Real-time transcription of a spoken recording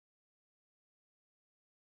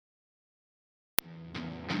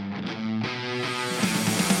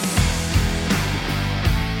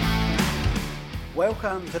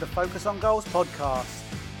Welcome to the Focus on Goals podcast,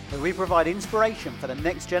 where we provide inspiration for the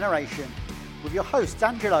next generation with your hosts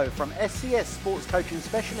Angelo from SCS Sports Coaching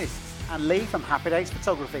Specialists and Lee from Happy Days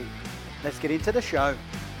Photography. Let's get into the show.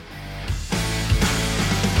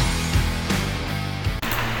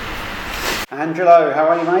 Angelo, how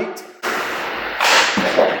are you, mate?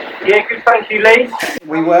 Yeah, good, thank you, Lee.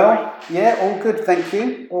 We well? Yeah, all good, thank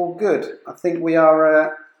you. All good. I think we're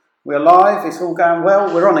live, it's all going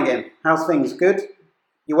well. We're on again. How's things? Good?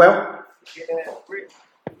 You well? Yeah,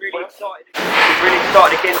 really excited. Really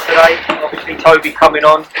excited again today. Obviously, Toby coming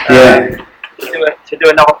on to do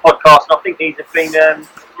another podcast, and I think these have been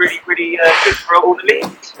really good for all the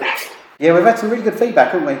leagues. Yeah, we've had some really good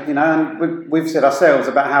feedback, haven't we? You know, and we've said ourselves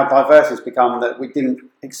about how diverse it's become that we didn't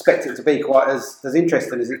expect it to be quite as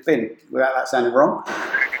interesting as it's been, without that sounding wrong.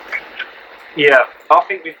 Yeah, I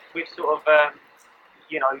think we've sort of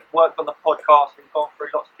worked on the podcast and gone through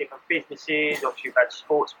lots of different businesses. Obviously, we've had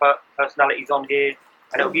sports personalities on here,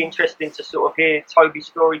 and it'll be interesting to sort of hear Toby's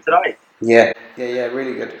story today. Yeah,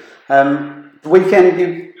 really good. The weekend,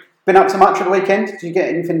 you've been up to much of the weekend? Did you get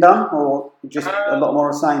anything done, or just a lot more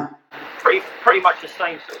of the same? Pretty much the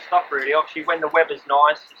same sort of stuff, really. Obviously, when the weather's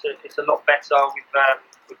nice, it's a lot better.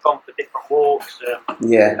 We've gone for different walks,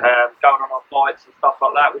 going on our bikes and stuff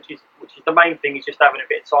like that, which is the main thing. Is just having a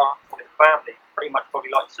bit of time with the family. Pretty much probably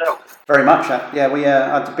like yourself. Very much. Yeah, we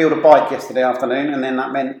had to build a bike yesterday afternoon, and then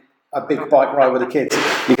that meant a big bike ride with the kids.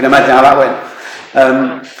 You can imagine how that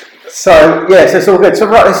went. So it's all good. So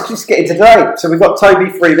right, let's just get into today. So we've got Toby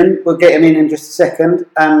Freeman. We'll get him in just a second.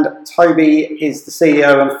 And Toby is the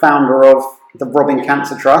CEO and founder of the Robin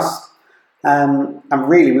Cancer Trust. And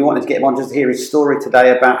really, we wanted to get him on just to hear his story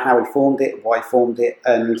today about how he formed it, why he formed it,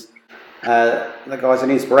 and the guy's an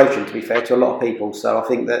inspiration, to be fair, to a lot of people. So I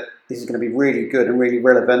think that this is going to be really good and really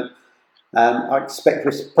relevant. I expect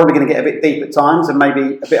we're probably going to get a bit deep at times and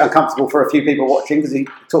maybe a bit uncomfortable for a few people watching, because he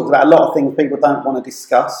talked about a lot of things people don't want to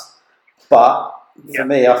discuss. But for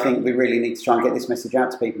me, I think we really need to try and get this message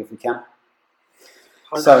out to people if we can.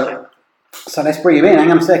 100%. So let's bring him in. Hang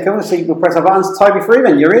on a second. We'll press our buttons. Toby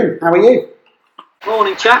Freeman, you're in. How are you?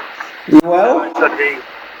 Morning, chap. You well?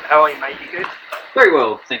 How are you, mate? You good? Very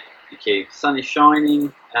well, thank you. Sun is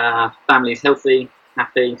shining, family's healthy,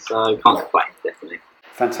 happy, so can't complain, definitely.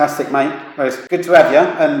 Fantastic, mate. Well, it's good to have you,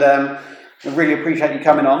 and we really appreciate you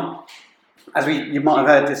coming on. As you might have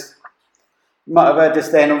heard just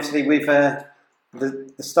then, obviously, with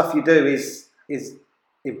the stuff you do is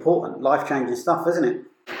important, life-changing stuff, isn't it?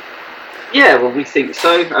 Yeah, well, we think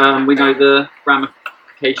so. We know the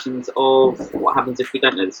ramifications of what happens if we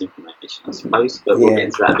don't know this information, I suppose, but we'll get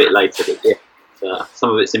into that a bit later. But yeah,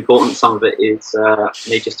 some of it's important, some of it is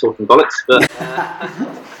me just talking bollocks, but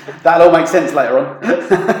that'll all make sense later on.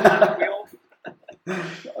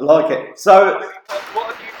 I like it. So,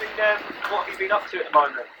 what have you been up to at the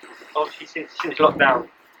moment? Obviously, since lockdown.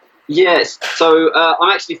 Yes, so I'm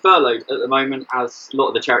actually furloughed at the moment, as a lot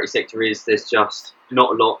of the charity sector is. There's just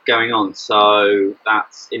not a lot going on, so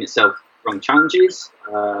that's in itself run challenges.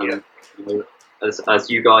 You know, as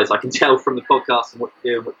you guys, I can tell from the podcast and what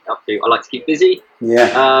you do and what you're up to, I like to keep busy.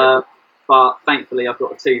 Yeah. But thankfully, I've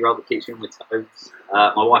got a 2-year-old that keeps me on my toes.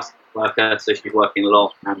 My wife's a worker, so she's working a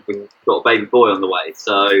lot, and we've got a baby boy on the way.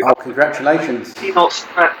 So, congratulations! She's not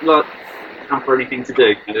strapped like for anything to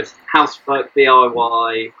do. You know, just housework,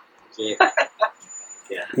 DIY.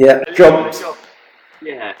 Jobs.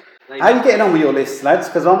 Yeah. How are you getting on with your lists, lads?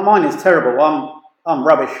 Because mine is terrible. I'm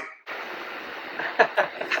rubbish.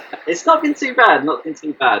 It's not been too bad.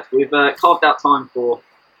 We've carved out time for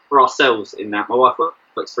ourselves in that. My wife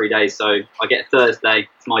works 3 days, so I get a Thursday.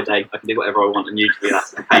 It's my day. I can do whatever I want, and usually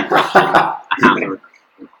that's a paintbrush and a hammer.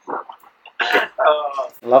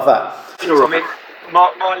 Love that. I mean,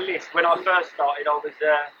 my list, when I first started, I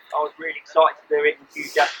was really excited to do it,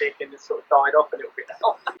 enthusiastic, and it sort of died off a little bit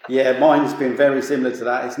now. Yeah, mine's been very similar to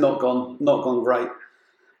that. It's not gone great.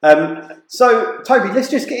 So, Toby, let's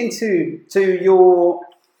just get into your.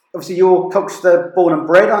 Obviously, you're Colchester born and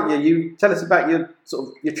bred, aren't you? You tell us about your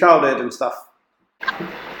childhood and stuff.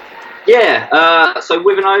 Yeah, so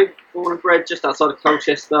Withenow, born and bred just outside of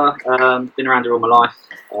Colchester. Been around here all my life.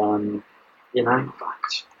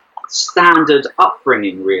 Standard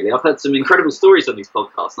upbringing, really. I've heard some incredible stories on these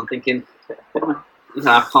podcasts. I'm thinking,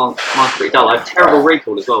 mine's pretty dull. I have terrible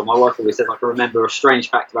recall as well. My wife always says I can remember a strange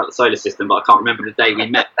fact about the solar system, but I can't remember the day we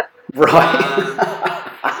met.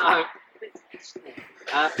 Right.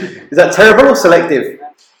 Is that terrible or selective?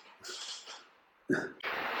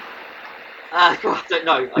 I don't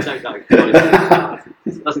know.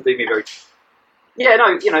 It doesn't do me very. Yeah,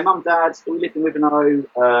 no, mum and dad, we lived in Withenow.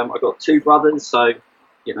 I've got 2 brothers, so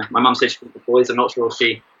you know, my mum said she called the boys. I'm not sure if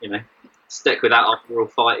she, you know, stuck with that after we were all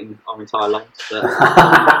fighting our entire lives.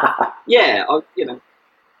 But yeah, you know,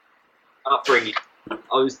 upbringing.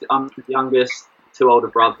 I'm the youngest, 2 older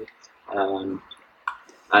brothers, and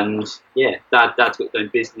yeah, dad's got his own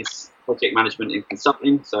business, project management and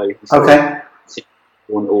consulting. So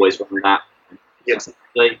one always run that. Yes,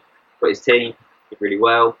 got his team, did really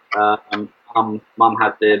well. Mum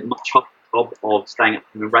had the much harder job of staying up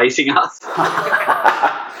and raising us.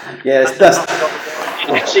 Yes, that's.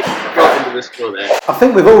 She got into the school there. I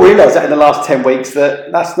think we've all realised that in the last 10 weeks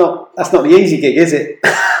that's not the easy gig, is it?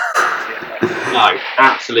 No,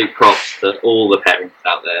 absolute props to all the parents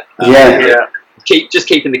out there. Just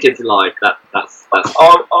keeping the kids alive. That's.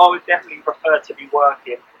 I would definitely prefer to be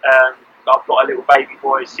working. I've got a little baby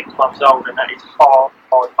boy, 6 months old, and that is hard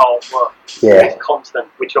work. Yeah. It's constant,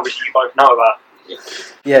 which obviously you both know about.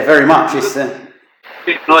 Yeah, very much. It's.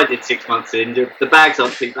 I did 6 months in. The bags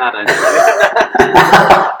aren't too bad, I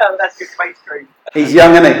know. That's good face cream. He's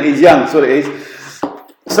young, isn't he? He's young. That's what it is.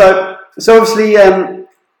 So obviously,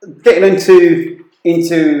 getting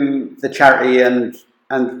into the charity and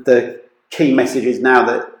the key messages now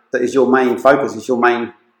that is your main focus, is your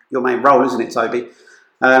main role, isn't it, Toby?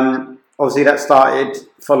 Obviously, that started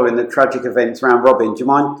following the tragic events around Robin. Do you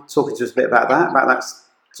mind talking to us a bit about that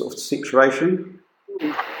sort of situation?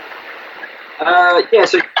 Yeah,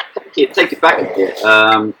 so take it back a bit.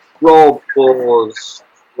 Rob was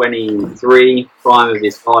 23, prime of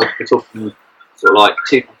his life. We're talking sort of like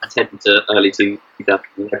 2010 to early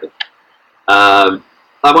 2011. I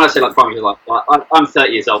want to say like prime of his life. I'm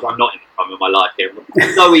 30 years old. I'm not in the prime of my life here.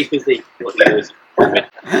 No physique what he was.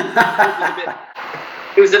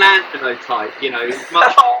 He was an Angelo type, you know.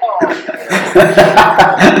 Much.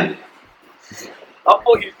 I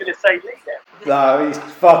thought he was going to say Lee there. No, he's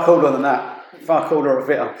far cooler than that. Far cooler and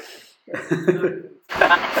fitter.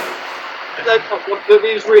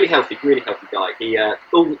 He was really healthy guy. He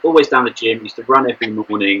always down the gym. Used to run every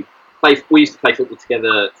morning. We used to play football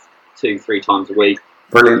together 2-3 times a week.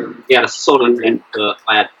 Brilliant. He had a solid length, but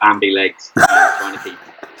I had Bambi legs. Trying to keep.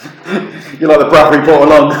 You're like the brother he brought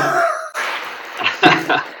along.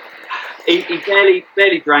 He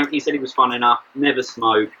barely drank. He said he was fun enough. Never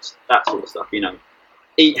smoked. That sort of stuff. You know,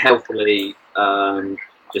 eat healthily.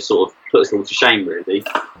 Just sort of put us all to shame, really.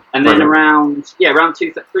 And then around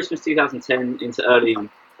Christmas 2010 into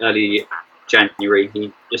early January,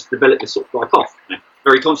 he just developed this sort of dry cough. You know,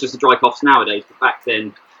 very conscious of dry coughs nowadays, but back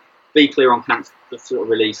then, Be Clear on Cancer was sort of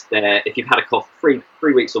released there. If you've had a cough 3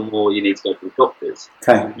 weeks or more, you need to go to the doctors.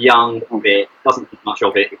 Okay. Young, bit, doesn't think much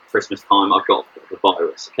of it. At Christmas time, I've got the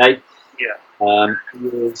virus. Okay. Yeah.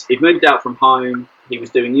 He'd moved out from home. He was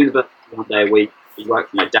doing university 1 day a week. He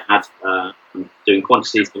worked for my dad, doing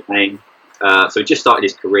quantities surveying. So he just started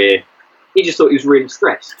his career. He just thought he was really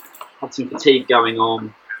stressed. Had some fatigue going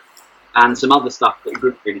on, and some other stuff that he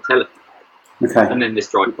didn't really tell us about. Okay. And then this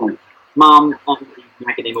dry cough. Mum,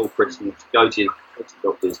 nagging him all Christmas, go to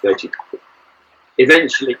doctors, go to doctors.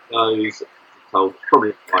 Eventually goes, told,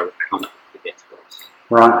 probably the virus comes to get to us.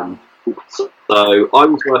 Right. So I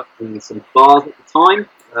was working in some bars at the time.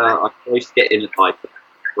 I used to get in at like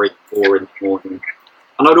 3, 4 in the morning.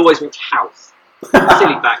 And I'd always watch House.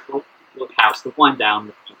 Silly background, watch House, to wind down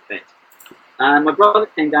the bed. And my brother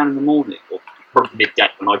came down in the morning, or probably midday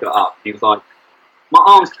when I got up. He was like, my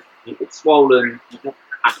arms it's swollen.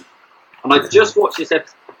 And I just watched this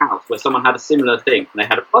episode of House where someone had a similar thing and they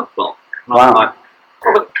had a blood clot. And I was like,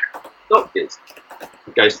 oh, doctors.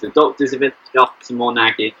 He goes to the doctors, eventually after some more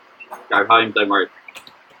nagging, go home, don't worry.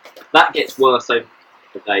 That gets worse over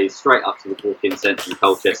the days, straight up to the walk-in centre in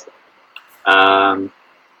Colchester.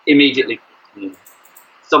 Immediately,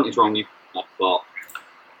 something's wrong, you've got a clot.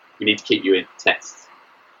 We need to keep you in tests.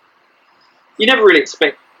 You never really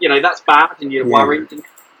expect, that's bad and you're worried. And you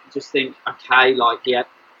just think, okay,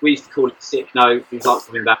 we used to call it sick note. We like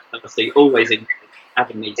coming back to Thursday, always in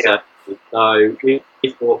having these surgeries. So we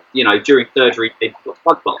thought, during surgery, they've got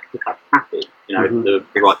blood clots because that's happy, the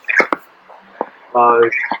right test. So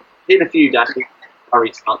in a few days,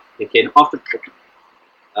 worry starts to kick in. After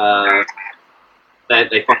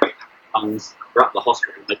they find lungs, we're at the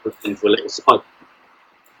hospital, they put into a little side.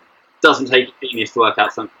 Doesn't take a genius to work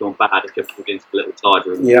out something's gone bad if you're put into a little side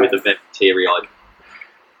room with a very teary-eyed.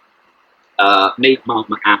 Me, Mum,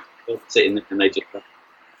 and Anne sitting there, and they just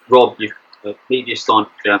Rob, you need your sign.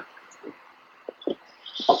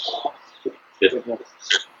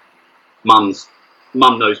 Mum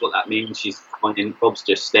knows what that means. She's finding Rob's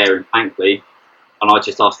just staring blankly, and I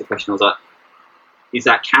just asked the question. I was like, "Is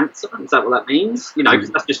that cancer? Is that what that means?" Because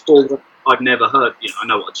that's just all I've never heard. I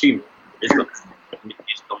know what a tumour is, but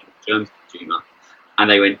it's a germ tumour, And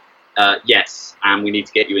they went, yes, and we need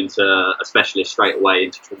to get you into a specialist straight away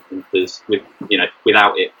into treatment because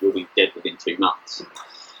without it, you'll be dead within 2 months.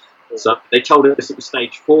 So they told us it was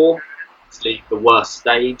stage 4, obviously the worst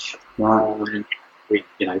stage.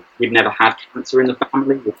 We'd never had cancer in the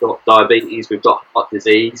family. We've got diabetes, we've got heart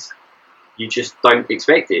disease. You just don't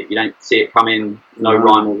expect it. You don't see it coming, no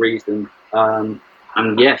rhyme or reason. And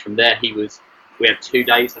yeah, from there we had 2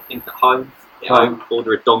 days, I think, at home.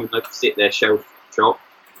 Order a Domino, sit there, shelf shop.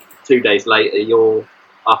 2 days later, you're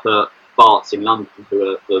up at Barts in London,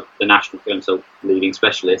 who are the National Film leading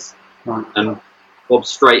specialists, and Bob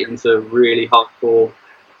straight into really hardcore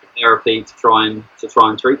therapy to try and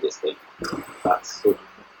treat this thing. That's sort of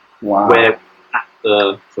where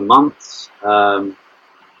for months.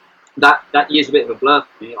 That year's a bit of a blur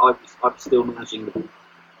for me. I was still managing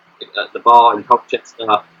the bar in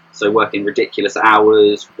Colchester, so working ridiculous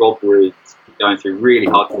hours. Rob was going through really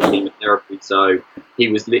hardcore chemotherapy, so he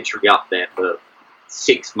was literally up there for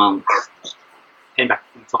 6 months. Came back a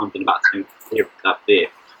few times in about 2 years.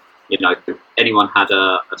 Anyone had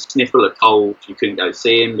a sniffle, a cold, you couldn't go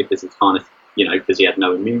see him because it's kind of, because he had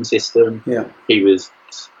no immune system. Yeah. He was,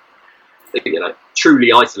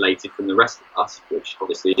 truly isolated from the rest of us, which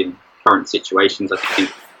obviously in current situations, I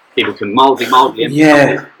think people can mildly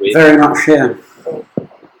empathize with. Very much, yeah.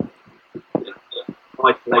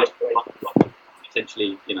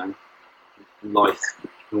 Potentially, life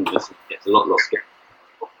illness gets a lot scary.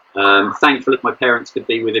 Thankfully, my parents could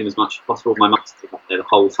be with him as much as possible. My mum stayed up there the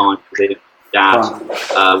whole time because Dad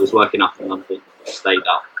was working up in London, stayed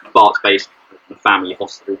up. Bart's based in a family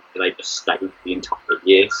hospital, they just stayed the entire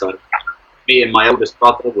year. So me and my eldest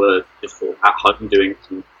brother were just sort of at home doing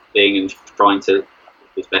some thing and trying to do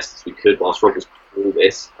as best as we could whilst Rob was doing all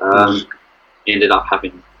this. He ended up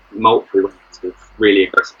having multiple rounds of really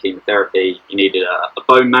aggressive chemotherapy. He needed a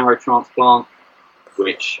bone marrow transplant,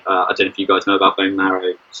 which I don't know if you guys know about bone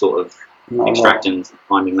marrow sort of extractions and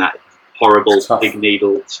finding that horrible big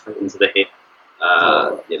needle straight into the hip,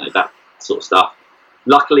 that sort of stuff.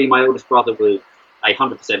 Luckily, my oldest brother was a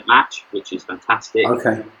 100% match, which is fantastic.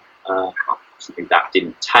 Okay. Something that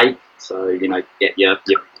didn't take, so get your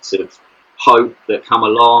sort of hope that come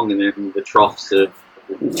along, and then the troughs of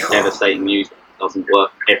devastating news that doesn't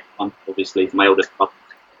work for everyone. Obviously, for my oldest brother,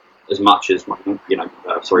 as much as Rob.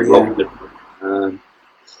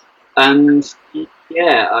 And I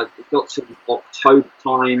got to October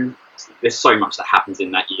time. There's so much that happens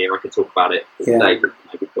in that year. I could talk about it all day. But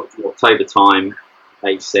we got to October time.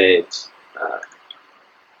 They said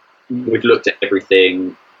we'd looked at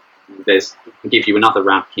everything. We can give you another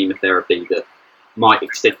round of chemotherapy that might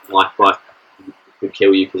extend your life, could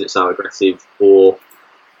kill you because it's so aggressive, or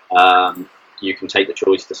you can take the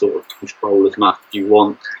choice to sort of control as much as you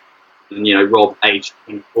want. And Rob, aged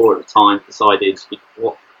 24 at the time, decided,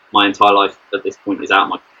 what, my entire life at this point is out of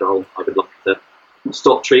my control. I would like to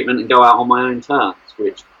stop treatment and go out on my own terms,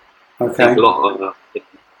 which I think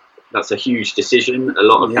that's a huge decision. A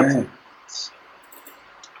lot of candidates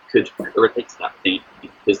could relate to that thing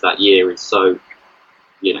because that year is so,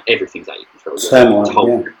 everything's out of your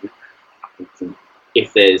control.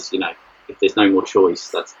 If there's no more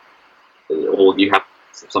choice, or you have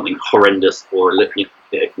something horrendous or a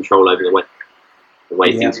bit of control over the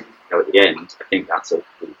way things go at the end, I think that's a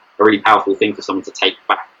really powerful thing for someone to take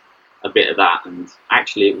back a bit of that. And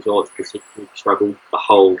actually, it was odd because he struggled the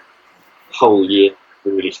whole year.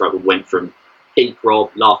 We really struggled. Went from peak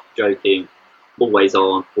Rob, laughing, joking, always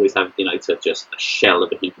on, always having to just a shell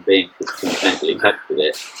of a human being because he couldn't mentally cope with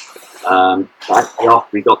it. After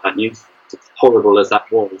we got that news, as horrible as that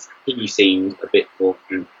was, he seemed a bit more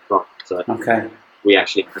in control. So we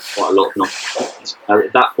actually had quite a lot of knowledge.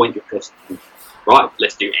 At that point, it was right,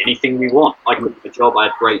 let's do anything we want. I quit the job. I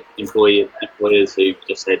had great employers who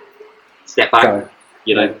just said, step back,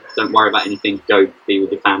 don't worry about anything, go be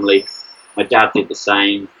with your family. My dad did the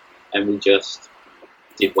same, and we just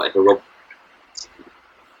did whatever Rob.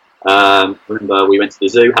 Remember, we went to the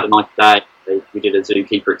zoo, had a nice day. We did a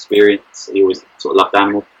zookeeper experience. He always sort of loved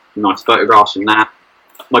animals. Nice photographs from that.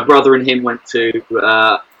 My brother and him went to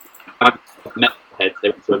Metalhead. They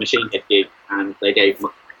went to a Machine Head gig, and they gave my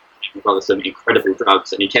brother some incredible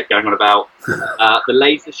drugs, and he kept going on about the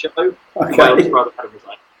laser show. My brother was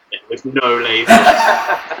like, there's no laser.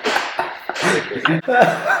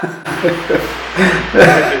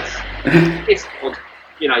 It's odd.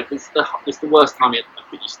 It's the worst time yet, but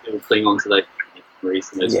you still cling on to those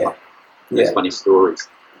memories and those funny stories.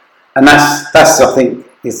 And that's I think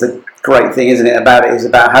is the great thing, isn't it? About it is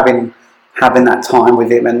about having that time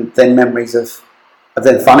with him, and then memories of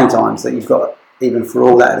then funny times that you've got even for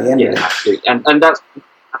all that at the end. Yeah, absolutely. And that's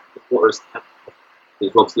what was It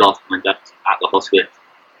was Rob's last time at the hospital,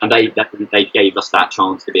 and they gave us that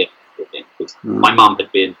chance to be able to because my mum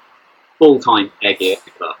had been full-time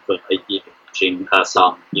caregiver for a year, watching her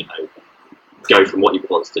son, go from what he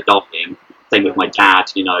was to dying. Same with my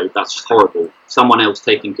dad, that's just horrible. Someone else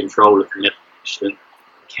taking control of the medication,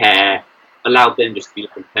 care, allowed them just to be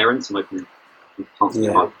open parents and open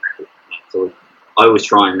constantly. So I always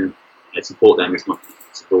try and support them as much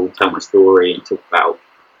as possible, tell my story, and talk about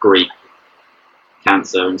grief,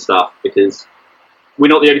 cancer and stuff, because we're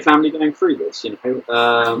not the only family going through this, It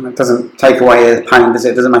doesn't take away the pain, does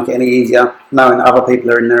it? It doesn't make it any easier knowing that other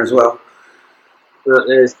people are in there as well. But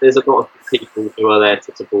there's a lot of people who are there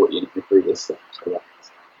to support you through this stuff.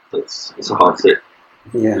 So it's a hard hit.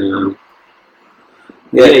 Yeah.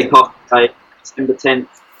 He passed away December 10th,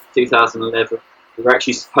 2011. We were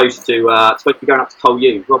actually supposed to be going up to Col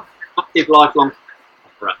U. Rob, active lifelong,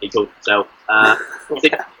 he called himself.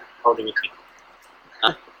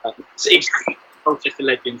 Colchester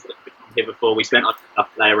legends that have been here before. We spent up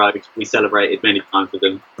Layer Road. We celebrated many times with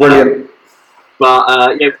them. Brilliant.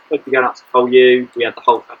 But we were supposed to be going up to Col U. We had the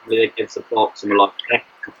whole family there against the box, and we're like,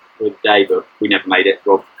 for the day, but we never made it.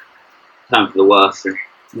 Rob turned for the worse, and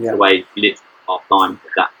the way we lived half time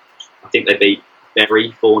with that. I think they beat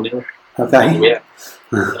Bury 4-0. Okay.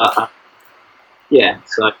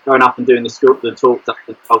 So going up and doing the talks up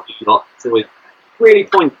the Col U lot, it's always really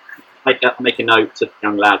pointless. Make a note to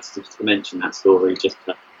young lads just to mention that story, just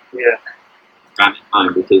to ram it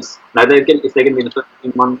home, because if they're going to be in the first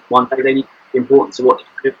team one day, they need the importance of what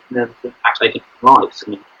they're doing and the impact they can have lives.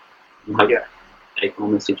 And hope take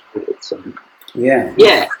on message forward. So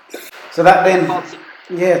So that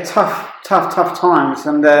then, tough times,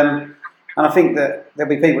 and I think that there'll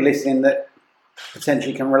be people listening that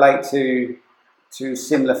potentially can relate to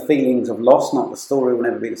similar feelings of loss. Not the story will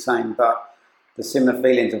never be the same, but the similar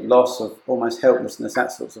feelings of loss, of almost helplessness,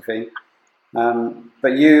 that sort of thing.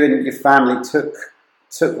 But you and your family took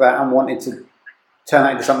that and wanted to turn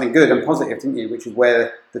that into something good and positive, didn't you? Which is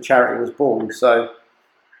where the charity was born. So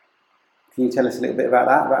can you tell us a little bit about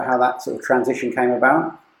that, about how that sort of transition came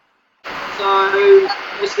about? So,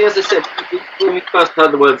 obviously, as I said, when we first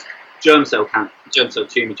heard the words germ cell tumour,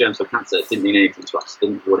 germ cell cancer, it didn't mean anything to us,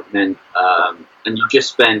 didn't know what it meant. And you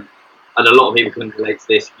just spend, and a lot of people can relate to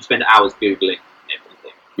this, you spend hours Googling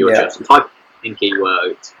everything. You're just typing in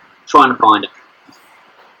keywords, trying to find it.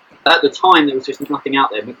 At the time, there was just nothing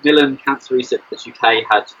out there. Macmillan Cancer Research UK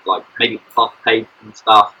had maybe half a page and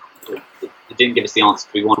stuff. It didn't give us the answers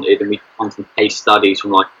we wanted, and we found some case studies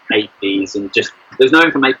from 80s, and just there's no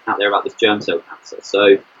information out there about this germ cell cancer.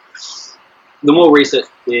 So the more research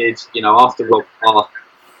we did, after Rob passed,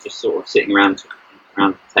 just sort of sitting around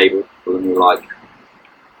the table, and we were like,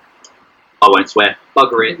 I won't swear,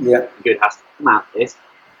 bugger it. Yeah. Good has to come out of this.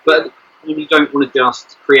 But you don't want to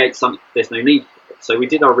just create something there's no need for it. So we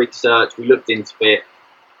did our research, we looked into it,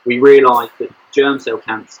 we realised that germ cell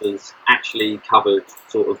cancers actually covered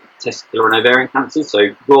sort of testicular and ovarian cancers.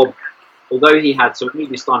 So Rob, although he had some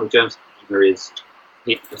mediastinal germ cell tumour, is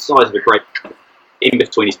the size of a grape in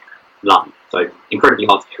between his lung. So incredibly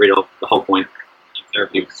hard to get rid of. The whole point of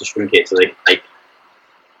therapy was to shrink it so they could take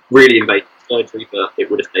really invasive surgery, but it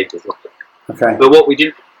would have taken us longer. Okay. But what we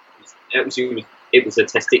did, it was a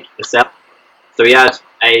testicular cell. So he had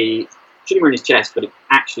a tumour in his chest, but it's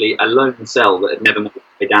actually a lone cell that had never made its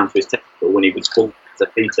way down to his testicle when he was born as a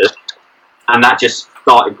fetus. And that just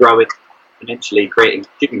started growing, exponentially creating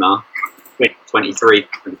a tumour, 23, I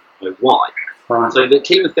don't know why. Right. So the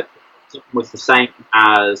chemotherapy was the same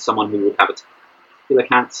as someone who would have a testicular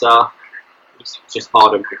cancer. It's just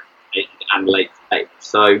harder and late stage.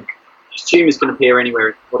 So this tumours can appear anywhere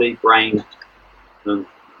in the body, brain,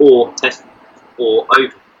 or testicles, or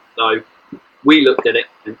ovary. So we looked at it,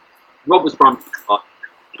 and Rob was primarily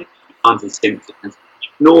signs and symptoms,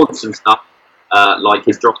 ignored some stuff, like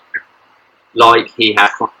his drop, like he had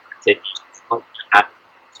chronic fatigue, like he had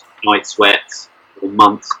night sweats for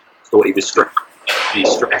months, thought he was stressed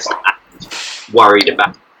and worried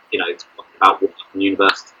about, about what in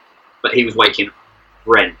university. But he was waking up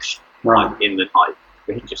drenched in the night.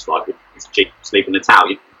 He just with his cheek sleep in the towel.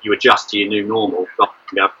 You adjust to your new normal,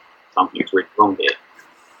 something's really wrong here.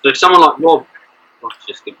 So if someone like Rob was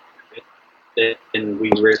just then we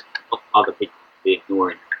really want other people to be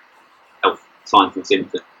ignoring health signs and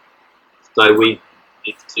symptoms. So we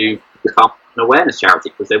need to become an awareness charity,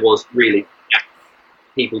 because there was really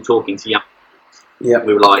people talking to young people. Yeah.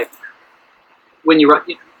 We were like, when you're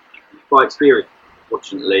by experience,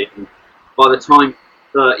 fortunately, and by the time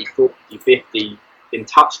 30, 40, 50, been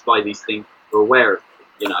touched by these things, we're aware of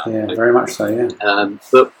it, Yeah, very much so, yeah.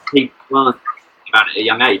 But people learn about it at a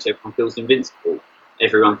young age. Everyone feels invincible.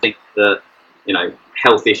 everyone thinks that, you know,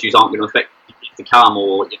 health issues aren't going to affect people to come,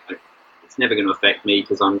 or, you know, it's never going to affect me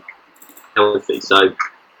because I'm healthy. So you're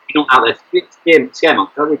not out there to scare them.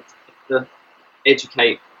 Go to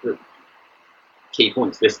educate the key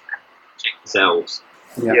points. Listen, check yourselves.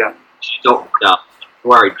 Yeah. Doctor,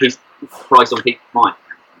 worry, peace, price on people's mind.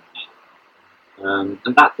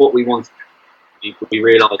 And that's what we want. We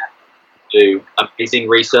realised to do amazing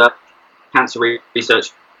research, cancer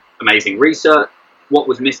research, amazing research. What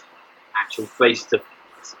was missing? Actual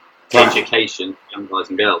face-to-face education for young guys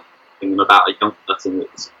and girls, telling them about a young person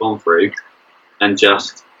that's gone through, and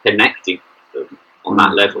just connecting with them on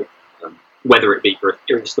that level, whether it be for a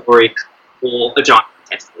serious story or a giant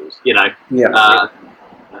testicles, you know.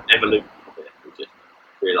 Evolution of it. We just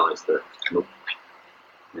realised that.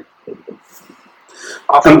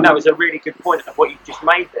 I think that was a really good point of what you just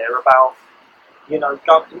made there about,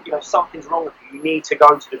 something's wrong with you. You need to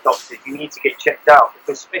go to the doctors. You need to get checked out,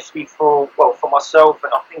 because especially for myself,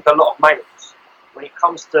 and I think a lot of males, when it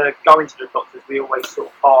comes to going to the doctors, we always sort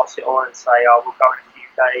of pass it on and say, "Oh, we'll go in a few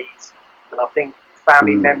days." And I think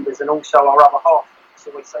family members and also our other half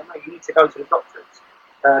always say, "No, you need to go to the doctors,"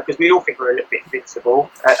 because we all think we're a little bit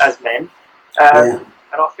invincible as men. And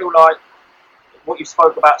I feel like what you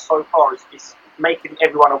spoke about so far is making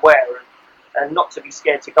everyone aware and not to be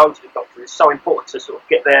scared to go to the doctor. It's so important to sort of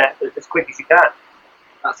get there as quick as you can.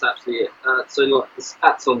 That's absolutely it. So look, the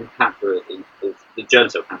stats on cancer, the germ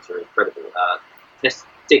cell cancer, are incredible. This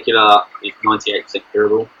particular is 98%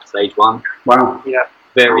 curable, stage 1. Wow. Yeah.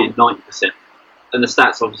 Very 90%. And the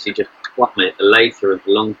stats obviously just plummet the later and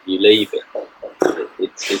the longer you leave it.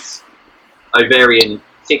 It's ovarian,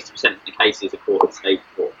 60% of the cases are caught at stage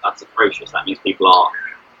 4. That's atrocious. That means people are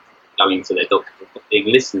going to their doctor,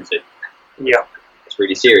 being listened to. Yeah. It's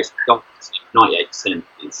really serious. 98%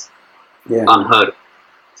 is unheard of.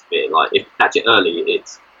 Like, if you catch it early,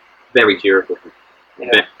 it's very curable,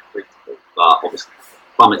 very treatable, but obviously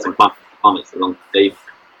plummets and plummets along the leave.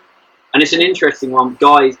 And it's an interesting one.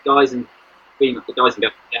 Guys and females, the guys and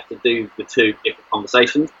girls, you have to do the two different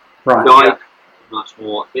conversations. Right. Guys,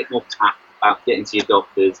 a bit more tact about getting to your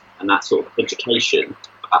doctors and that sort of education.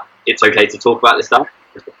 It's okay to talk about this stuff.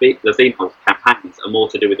 The female campaigns are more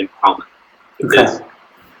to do with empowerment, because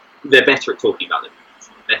they're better at talking about them.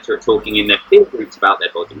 Better at talking in their peer groups about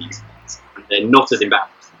their bodies, and they're not as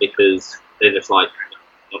embarrassed because they're just like,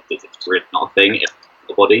 it's really not a thing, it's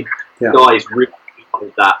the body. Guys really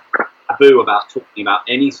hold that taboo about talking about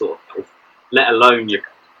any sort of health, let alone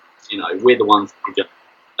we're the ones who just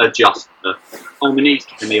adjust my knee's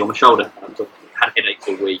killing me or my shoulder hurts, or had headaches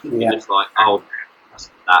all week. You're just like, oh, that's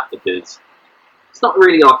that, because it's not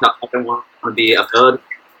really like I don't want to be a bird.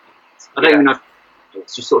 I don't even know,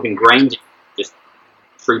 it's just sort of ingrained, just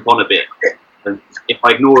troop on a bit, and if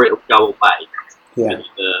I ignore it, it'll go away.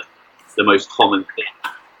 It's the most common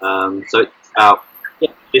thing. So it's about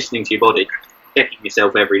listening to your body, checking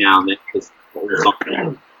yourself every now and then, because all the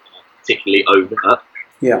something particularly overt.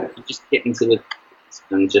 And just getting to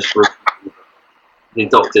and just the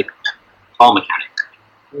doctor car mechanic.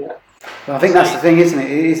 Well, I think that's the thing, isn't it?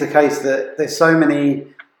 It is the case that there's so many,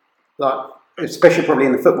 like, especially probably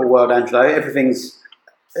in the football world, Angelo, everything's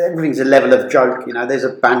a level of joke. There's a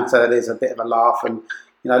banter, there's a bit of a laugh, and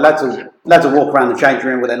lads will walk around the changing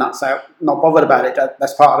room with their nuts out, not bothered about it.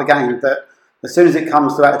 That's part of the game. But as soon as it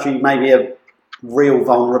comes to actually maybe a real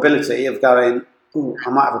vulnerability of going, "Ooh, I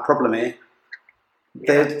might have a problem here,"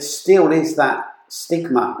 there still is that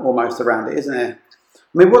stigma almost around it, isn't there? I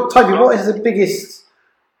mean, Toby, what is the biggest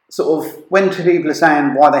sort of, when people are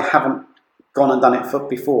saying why they haven't gone and done it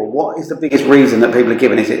before, what is the biggest reason that people are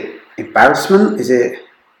giving? Is it embarrassment? Is it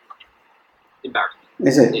embarrassment?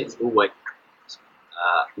 Is it? It's always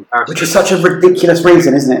embarrassment. Which is such a ridiculous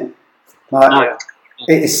reason, isn't it? Like,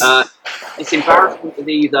 it's embarrassment of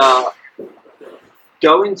either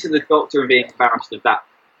going to the doctor and being embarrassed of that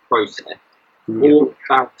process, or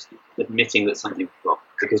embarrassed admitting that something's wrong,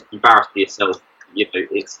 because embarrassed for yourself,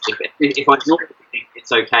 it's if I ignore it,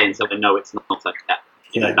 it's okay until I know it's not okay.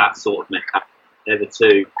 That sort of mentality. They're the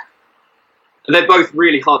two. And they're both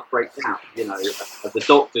really hard to break down. The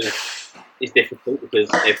doctor is difficult because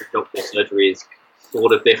every doctor's surgery is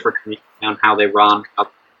sort of different on how they run, how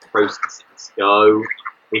the processes go.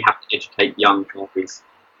 We have to educate young guys.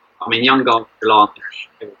 I mean, young guys rely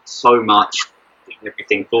on so much,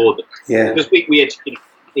 everything for them. Because we educate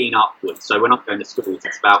 15 upwards. So when I'm going to schools,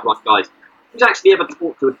 it's about, right, guys, who's actually ever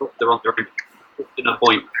talked to a doctor on their own? To an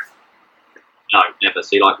appointment? No, never.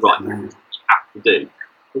 So you're like, right, what you have to do,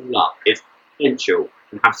 pull up, it's essential,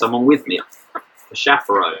 and have someone with me, a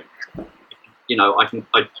chaperone. I think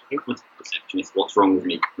my receptionist, what's wrong with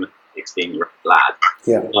me, 16-year-old lad.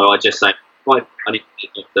 Yeah. So I just say, right, I need to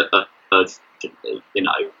get the urgently, you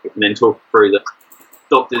know, and then talk through that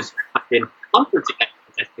doctors have been hundreds of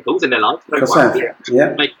testicles in their life.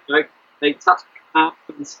 Yeah. They touch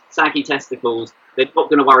hands, saggy testicles. They're not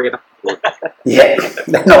going to worry about it. Yeah,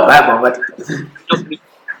 they're not that bothered.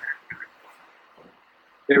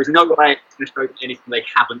 There is no way it's going to show anything they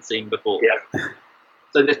haven't seen before. Yeah.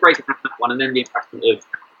 So there's breaking down that one, and then the impression of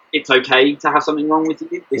it's okay to have something wrong with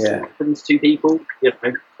you. This happens to people. You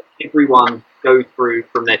know, everyone goes through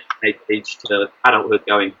from their teenage age to adulthood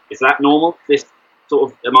going, is that normal? This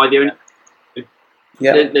sort of, am I the only?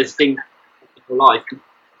 Yeah. There's things in life,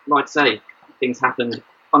 like I say, things happen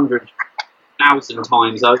 100,000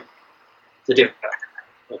 times over to different.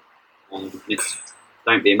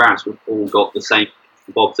 Don't be embarrassed. We've all got the same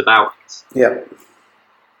bobs about us. Yeah.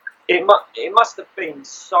 It must have been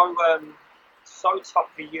so tough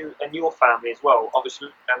for you and your family as well. Obviously,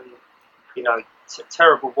 you know,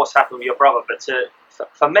 terrible what's happened with your brother, but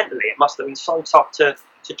for mentally, it must have been so tough to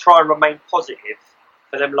try and remain positive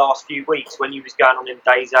for them last few weeks when you was going on in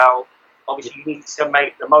days out. Obviously, you need to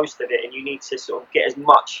make the most of it, and you need to sort of get as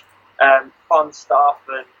much fun stuff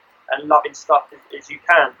and loving stuff as you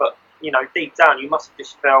can. But you know, deep down, you must have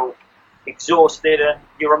just felt exhausted, and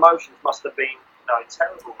your emotions must have been, you know,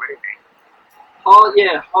 terrible, really.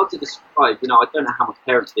 Hard to describe. You know, I don't know how my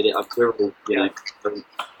parents did it. We're all, you know,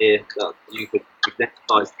 here that you could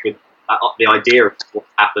empathise with the idea of what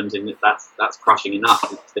happened, and that's crushing enough.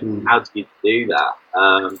 How do you do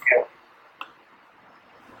that?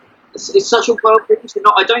 It's such a world thing.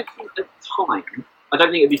 I don't think at the time. I don't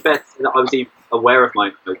think it'd be fair to say that I was even aware of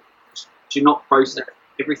my emotions. Do not process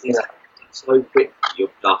everything so quick. You're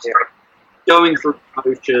just going through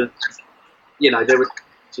emotions. You know, there was.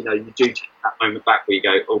 You know, you do take that moment back where you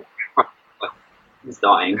go, oh, he's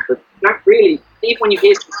dying. But you don't really, even when you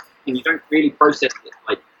hear something, you don't really process it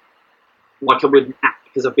like I would now,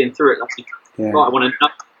 because I've been through it. Like, right, I want to know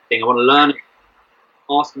something, I want to learn it,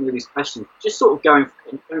 asking all these questions, just sort of going,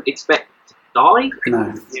 you don't expect to die.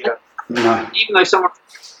 No. No. Even though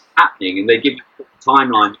something's happening and they give you a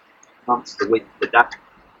timeline, months, the week, the day,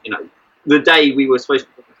 you know, the day we were supposed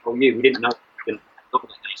to tell you, we didn't know.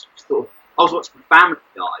 I was watching family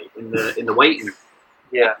die in the waiting room.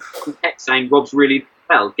 Yeah. He kept saying, Rob's really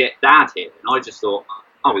well, get Dad here. And I just thought,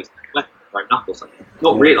 oh, he's broken up or something.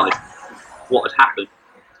 Not realising what had happened.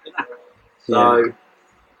 So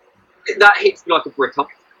that hits you like a brick up,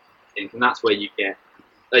 I think, and that's where you get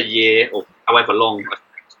a year or however long.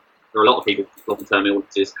 There are a lot of people with long-term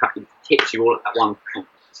illnesses happen to hit you all at that one point.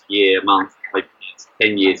 Year, month, 5 years,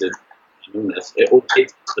 10 years of illness. It all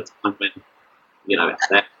hits the time when, you know, it's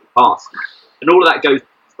there. Past. And all of that goes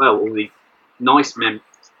as well, all the nice memories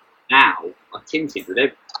now are tinted with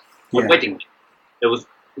everything. My wedding,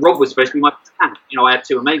 Rob was supposed to be my plan. You know, I had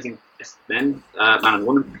two amazing best men, man and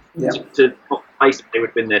woman, to not place they would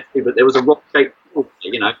have been there too, but there was a rock-shaped pool,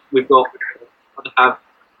 you know, we've got to have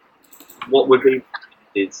what would be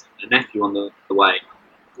is a nephew on the way.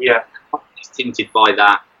 Yeah. It's tinted by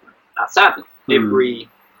that sadness. Every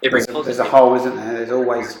there's a hole, isn't there? There's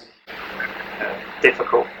always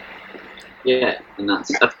difficult. Yeah, and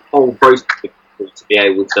that's a whole process to be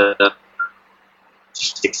able to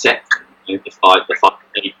just accept, you know, the five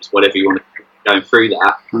stages, whatever you want to go through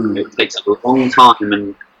that. It takes a long time,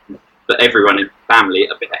 and for everyone in the family,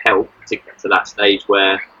 a bit of help to get to that stage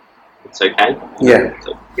where it's okay.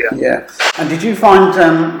 Yeah. And did you find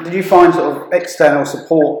sort of external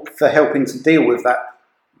support for helping to deal with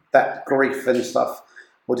that grief and stuff,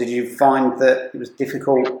 or did you find that it was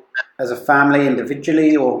difficult as a family,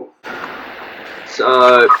 individually, or?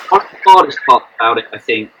 So, one of the hardest part about it, I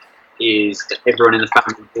think, is that everyone in the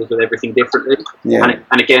family deals with everything differently. Yeah.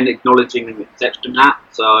 And again, acknowledging and accepting that.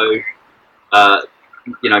 So, you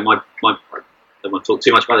know, I don't want to talk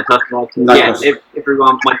too much about the personal life. No, yeah,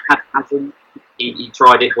 everyone, my dad hasn't. He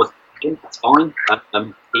tried it, wasn't him, that's fine.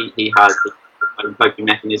 He has his own coping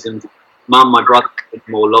mechanisms. Mum, my brother,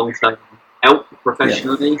 more long-term help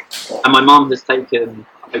professionally. Yeah. And my mum has taken,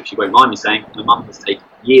 I hope she won't mind me saying, my mum has taken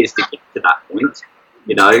years to get to that point.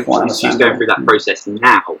 You know, she's going through that process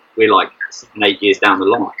now. We're like 7-8 years down the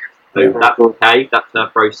line. So that's okay, that's her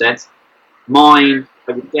process. Mine,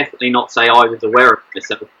 I would definitely not say I was aware of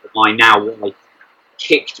myself, but my now wife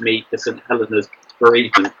kicked me to St Helena's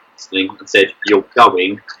bereavement counselling and said, "You're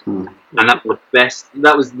going." And that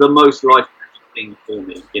was the most life-changing thing for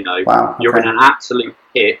me, you know. Wow, You're in an absolute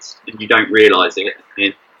pit and you don't realise it.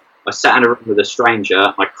 And I sat in a room with a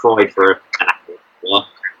stranger, I cried for an hour.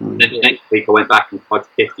 Then the next week I went back and cried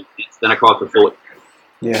for 50 minutes, then I cried for 40.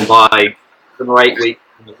 And by 7 or 8 weeks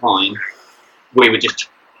on the line, we were just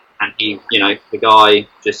and he, the guy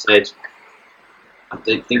just said, I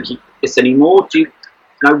don't think you do this anymore.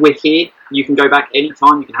 We're here. You can go back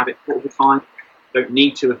anytime. You can have it all the time. You don't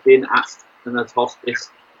need to have been at an hospice,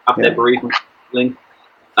 have their bereavement. Like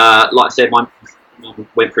I said, my mum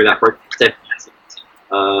went through that process.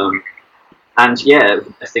 And yeah, it was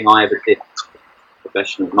the best thing I ever did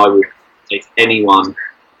professional. And I would say to anyone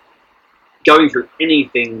going through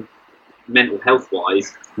anything mental health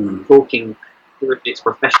wise, talking if it's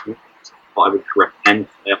professional, what I would recommend,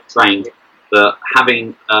 they are trained, but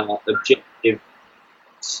having objective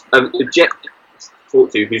to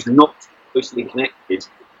talk to who's not closely connected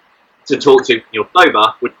to talk to when you're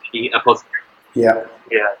sober would be a positive. Yeah.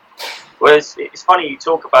 Well, it's funny you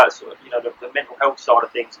talk about sort of the mental health side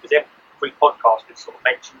of things, because every podcast we've sort of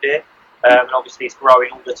mentioned it, and obviously it's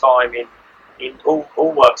growing all the time in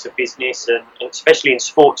all works of business, and especially in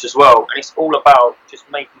sports as well. And it's all about just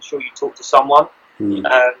making sure you talk to someone,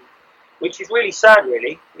 which is really sad,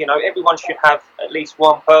 really. Everyone should have at least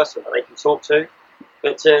one person that they can talk to.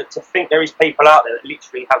 But to think there is people out there that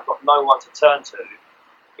literally have got no one to turn to,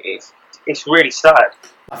 it's really sad.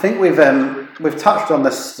 I think we've touched on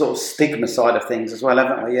the sort of stigma side of things as well,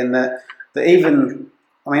 haven't we? And that even,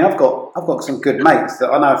 I've got some good mates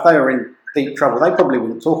that I know if they were in deep trouble, they probably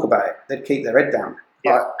wouldn't talk about it. They'd keep their head down.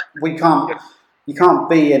 Yeah. You can't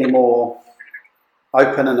be any more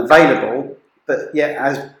open and available. But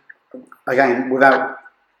yet, again, without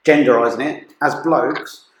genderising it, as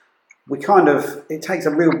blokes, it takes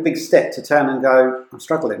a real big step to turn and go, I'm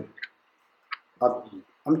struggling.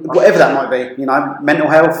 Whatever that might be, mental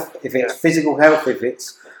health, if it's physical health, if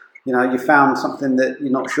it's, you found something that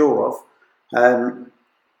you're not sure of.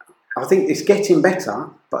 I think it's getting better,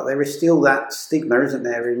 but there is still that stigma, isn't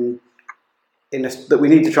there, that we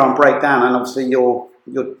need to try and break down. And obviously your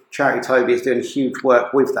charity, Toby, is doing huge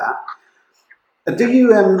work with that. Do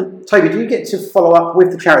you, Toby, do you get to follow up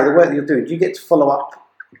with the charity, the work that you're doing? Do you get to follow up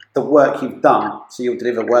the work you've done? So you'll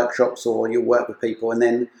deliver workshops or you'll work with people, and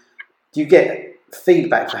then do you get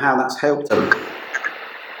feedback for how that's helped them?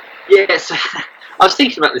 Yes, I was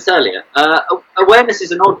thinking about this earlier. Awareness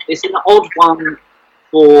is an odd one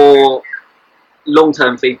for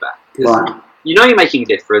long-term feedback. Right. You're making a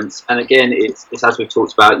difference, and again, it's as we've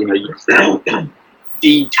talked about. You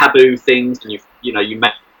de-taboo things, and you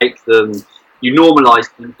make them, you normalise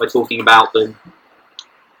them by talking about them.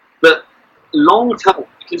 But long-term,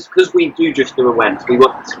 because we do just do awareness, we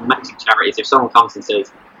work with some amazing charities. If someone comes and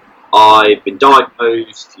says, I've been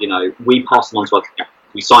diagnosed, we pass them on to other people.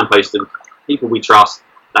 We signpost them, people we trust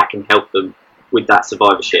that can help them with that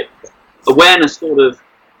survivorship. Awareness sort of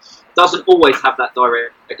doesn't always have that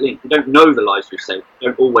direct link. We don't know the lives we've saved. We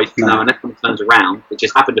don't always know, and everyone turns around. It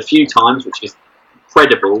just happened a few times, which is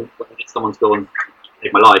incredible. When someone's gone,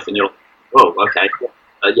 saved my life, and you're like, oh, okay,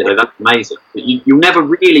 that's amazing. But you'll never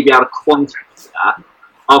really be able to quantify that,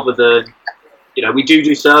 other than, we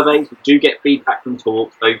do surveys, we do get feedback from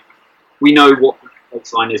talks, so we know what the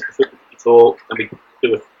baseline is before we talk, and we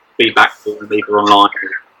do a feedback form either online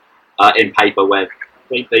or in paper where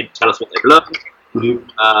they tell us what they've learned.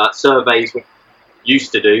 Surveys we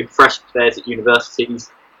used to do, fresh affairs at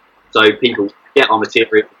universities, so people get our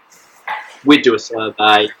material, we'd do a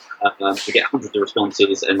survey, we get hundreds of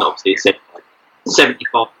responses, and obviously it's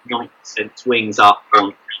 75-90% swings up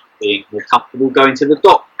on being more comfortable going to the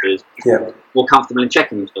doctors, more comfortable in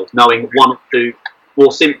checking themselves, knowing one or two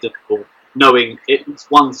more symptoms, or knowing at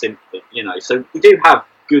least one symptom, So we do have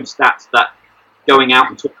good stats that going out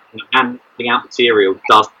and talking and putting out material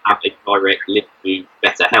does have a direct link to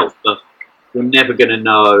better health, but you're never going to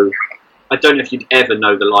know. I don't know if you'd ever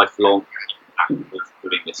know the lifelong impact of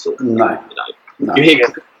doing this sort of thing. No. You hear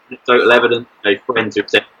anecdotal evidence, friends who've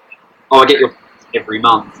said, I get your every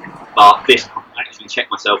month, but this month I actually check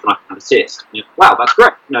myself and I can have a cyst. Wow, that's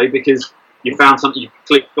great, because you found something, you've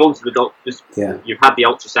clicked onto the doctors, you've had the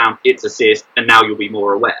ultrasound, it's a cyst, and now you'll be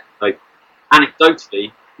more aware. So,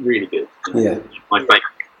 anecdotally, really good. My favourite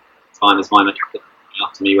time is my mate coming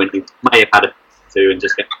up to me when he may have had a two and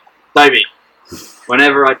just go, Toby,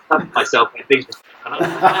 whenever I touch myself, I think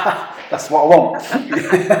that's what I want.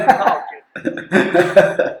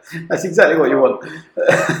 That's exactly what you want.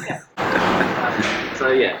 So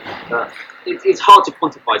it's hard to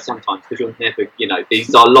quantify sometimes, because you'll never,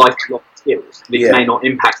 these are lifelong skills. These may not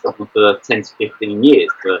impact someone for 10 to 15 years,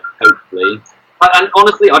 but hopefully. And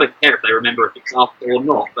honestly, I don't care if they remember a example or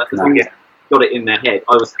not, but as long as they've got it in their head.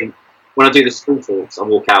 I always think, when I do the school talks, I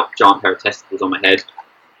walk out, giant pair of testicles on my head.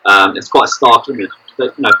 It's quite a stark image.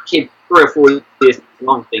 But, kid 3 or 4 years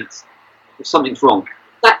long thinks something's wrong.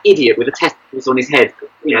 That idiot with the testicles on his head,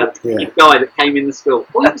 the guy that came in the school,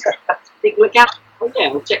 big look out. well, yeah,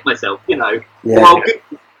 I'll check myself, you know. Yeah. Well,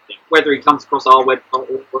 whether he comes across our website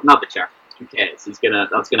or another charity, who cares? That's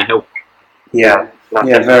gonna help. Yeah,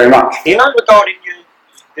 yeah, very much. You know, regarding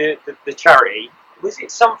the charity, was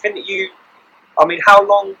it something that I mean, how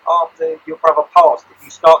long after your brother passed did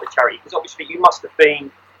you start the charity? Because obviously you must have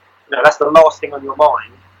been, that's the last thing on your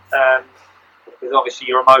mind, because obviously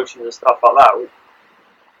your emotions and stuff like that. It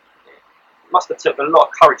must have took a lot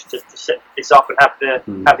of courage to set this up and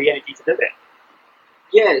have the energy to do it.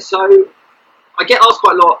 Yeah, so I get asked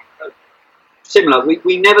quite a lot. Similar,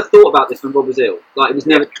 we never thought about this when Rob was ill. Like, it was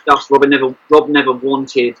never discussed. Rob never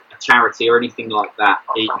wanted a charity or anything like that.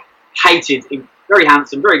 He hated. Very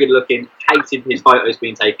handsome, very good looking. Hated his photos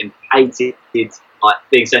being taken. Hated like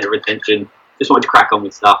being centre of attention. Just wanted to crack on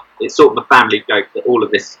with stuff. It's sort of a family joke that all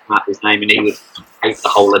of this had his name, and he would hate the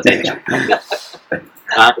whole attention.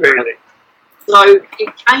 Really? So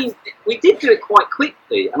it came. We did do it quite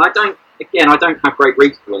quickly, and I don't have great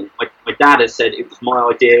recall. My dad has said it was my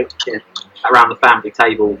idea around the family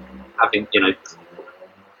table, having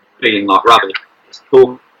feeling like rubbish, just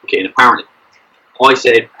talking. Apparently, I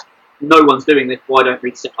said, no one's doing this, why don't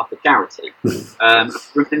we set up a charity? I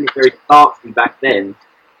remember very darkly back then.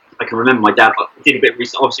 I can remember my dad did a bit of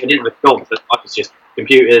research. Obviously, I didn't have a job, but I was just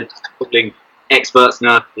computer, putting experts,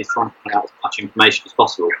 nurses, trying to find out as much information as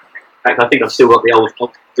possible. In fact, I think I've still got the old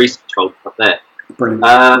research folder up there.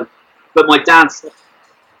 Brilliant. But my dad said,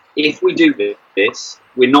 if we do this,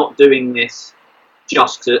 we're not doing this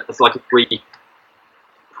just as like a free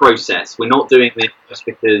process. We're not doing this just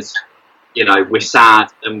because we're sad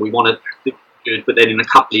and we want to do good, but then in a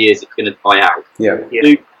couple of years it's going to die out. Yeah.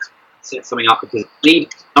 Do set something up because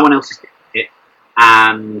no one else is doing it,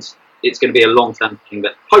 and it's going to be a long-term thing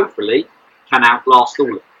that hopefully can outlast all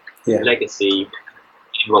of it. Yeah. Legacy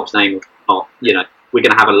in Rob's name or not, we're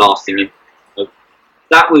going to have a lasting impact. So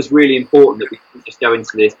that was really important that we couldn't just go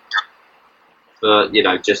into this for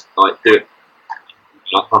just like do it.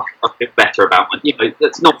 Like, I feel better about my,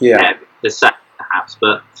 that's not fair to say perhaps,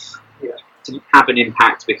 but to have an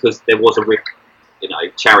impact because there was a real,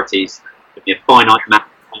 charities, a finite amount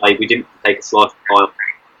of time. We didn't take a slice of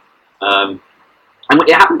pie. And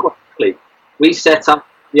it happened quite quickly. We set up,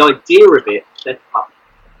 the idea of it set up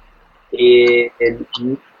in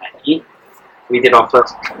May. We did our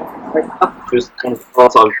first, which was one of the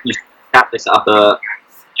parts I used to set up you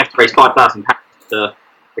have to raise £5,000 to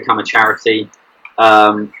become a charity.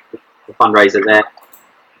 The fundraiser there,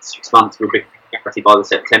 6 months, we'll be a charity by the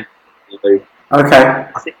September. Okay.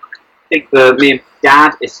 I think for me and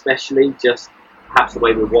Dad, especially, just perhaps the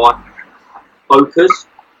way we wired, focus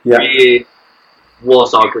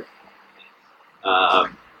was our group.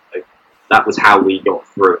 That was how we got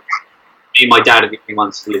through it. Me and my dad have been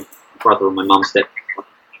ones to live with my brother and my mum stayed for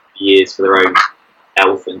years for their own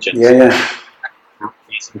health and just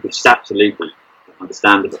which is absolutely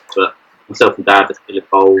understandable. But myself and Dad are still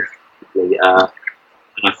involved, and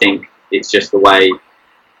I think it's just the way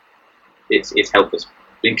it's helped us.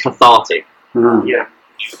 It's been cathartic. Mm.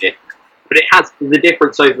 But it has the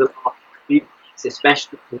difference over the last few years,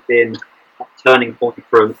 especially has been a turning point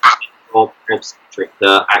from obstetric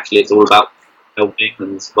to actually it's all about helping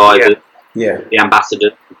and survivors. The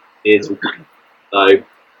ambassador is. So I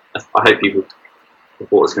hope people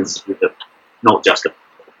support us consider that not just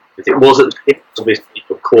because it wasn't obviously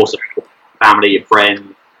of course a family, your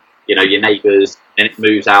friend, your neighbours, and it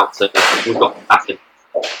moves out to we've got ambassadors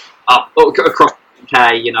up across the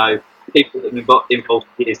UK, people that we've got involved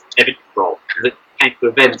in years never from. That came to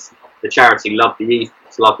events, the charity, love the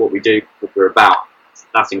ethos, love what we do, what we're about.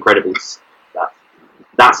 That's incredible.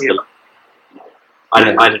 That's the. I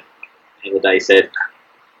don't. The other day said,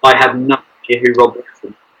 I have no idea who Rob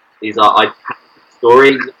Wilson is. I had a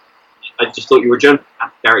story. I just thought you were a journalist at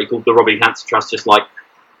a charity called the Robbie Cancer Trust, just like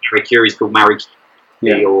Marie Curie's called Marie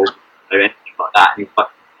Curie or anything like that. And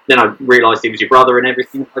then I realised he was your brother and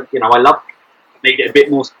everything. I loved it. Made it a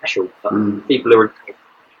bit more special. But people are involved in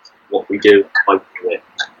what we do. I do it.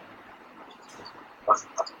 That's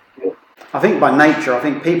cool. I think by nature, I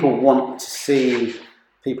think people want to see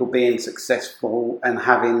people being successful and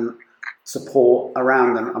having support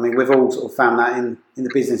around them. I mean, we've all sort of found that in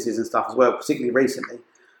the businesses and stuff as well, particularly recently.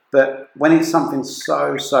 But when it's something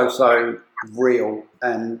so real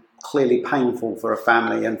and clearly painful for a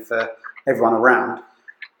family and for everyone around,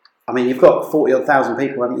 I mean, you've got 40,000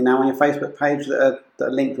 people, haven't you, now on your Facebook page that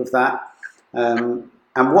are linked with that. And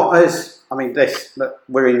what is, I mean,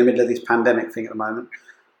 we're in the middle of this pandemic thing at the moment.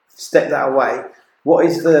 Step that away. What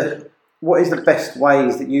is the best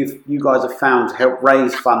ways that you guys have found to help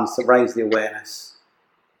raise funds, to raise the awareness?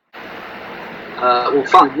 Well,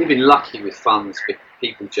 funds. We've been lucky with funds.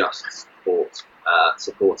 People just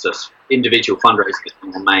supports us. Individual fundraising is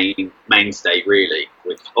our mainstay, really,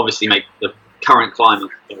 which obviously makes the current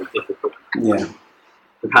climate very difficult. Yeah.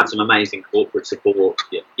 We've had some amazing corporate support,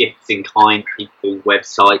 gifts in kind, people doing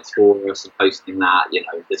websites for us and posting that,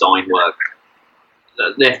 design work.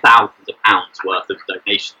 There are thousands of pounds worth of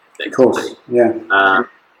donations. Of course, yeah.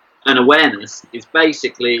 And awareness is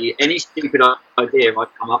basically any stupid idea I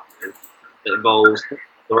come up with that involves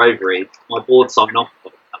or ovary, my board sign off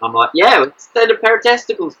on it. And I'm like, yeah, let's send a pair of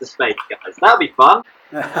testicles to space, guys. That'll be fun.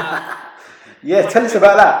 Yeah, tell us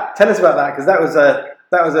about that. Because that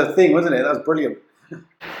was a thing, wasn't it? That was brilliant.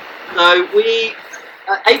 So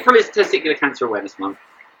April is Testicular Cancer Awareness Month,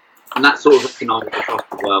 and that's sort of recognised across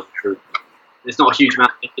the world. There's not a huge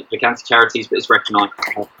amount of testicular cancer charities, but it's recognised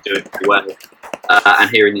to do it pretty well. And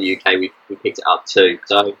here in the UK, we picked it up too.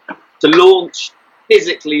 So to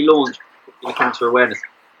physically launch Testicular Cancer Awareness,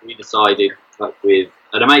 we decided to work with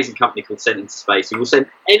an amazing company called Sent Into Space, who will send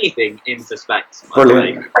anything into space.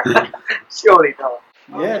 Brilliant. Surely not.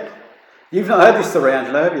 Yeah. You've not heard this story,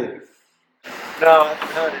 Angela, have you? No, I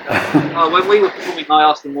haven't heard it. No. When we were performing, I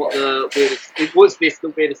asked them what the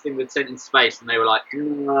weirdest thing we'd sent into space, and they were like,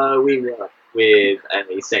 no, we work with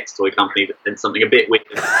a sex toy company that sent something a bit weird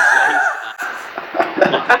into space.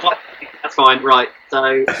 That's fine, right.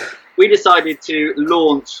 So we decided to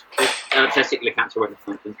launch Testicular Cancer Awareness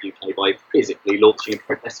Month in the UK by physically launching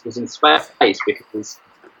testicles in space, because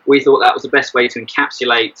we thought that was the best way to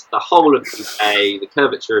encapsulate the whole of the UK, the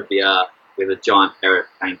curvature of the Earth, with a giant pair of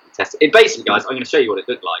painted testicles. It basically, guys, I'm going to show you what it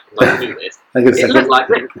looked like, because I can do this. It looked like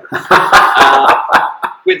this.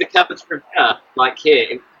 With the curvature of the Earth, like here,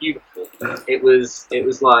 it was beautiful. It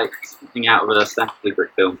was like something out of a Stanley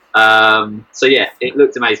Kubrick film. So yeah, it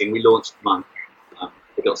looked amazing. We launched the month.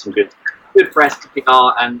 We got some good press,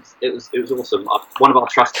 PR, and it was awesome. One of our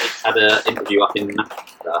trustees had an interview up in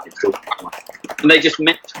Manchester, and they just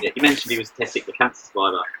mentioned it. He mentioned he was a testicular cancer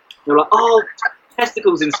survivor. They were like, "Oh,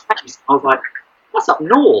 testicles in space." I was like, "That's up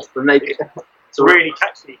north," and they so really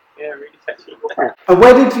catchy. Yeah, really catchy. Yeah. And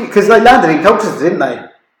where did you? Because they landed in Colchester, didn't they?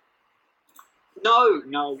 No.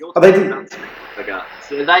 They didn't.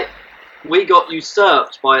 So we got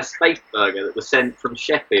usurped by a space burger that was sent from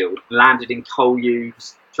Sheffield, landed in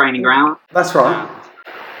Colew's training ground. That's right.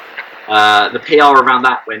 The PR around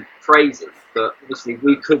that went crazy, but obviously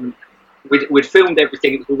we couldn't. We'd filmed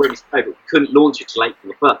everything; it was already started, but we couldn't launch it till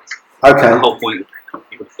April the 1st. Okay. The whole point was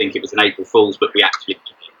people would think it was an April Fool's, but we actually did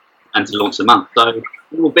it, and to launch the month. So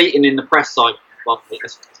we were beaten in the press side by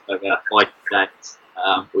over 5 days,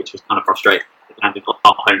 which was kind of frustrating. We landed on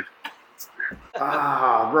our home.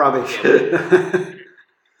 Rubbish.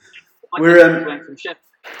 We went from Sheffield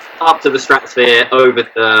up to the stratosphere, over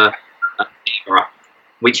to Peterborough.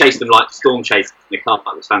 We chased them like storm chasers in the car.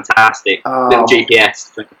 It was fantastic. Little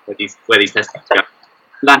GPS where these testicles go.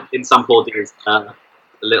 Landed in some poor deal's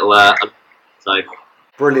so.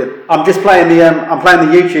 Brilliant. I'm just playing the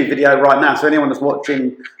YouTube video right now. So anyone that's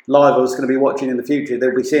watching live or is going to be watching in the future,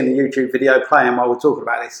 they'll be seeing the YouTube video playing while we're talking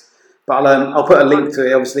about this. But I'll put a link to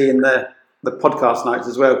it, obviously, in the podcast notes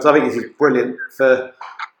as well, because I think this is brilliant for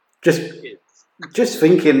just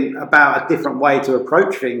thinking about a different way to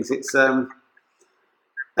approach things. It's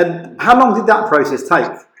and how long did that process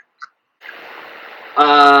take?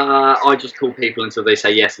 I just call people until they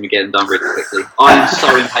say yes and we get them done really quickly. I'm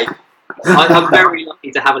so impatient. I'm very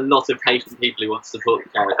lucky to have a lot of patient people who want to support the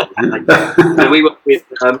charity. So we work with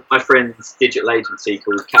my friend's digital agency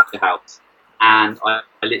called Capture House, and I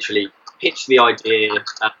literally pitched the idea.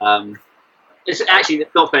 It's actually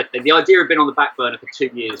not fair. The idea had been on the back burner for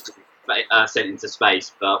 2 years to be sent into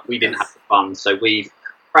space, but we didn't have the funds, so we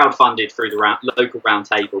crowdfunded through the local round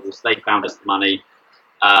tables. They found us the money.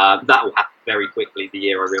 That will happen very quickly. The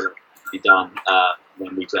year I realised it would be done when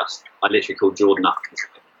I literally called Jordan up and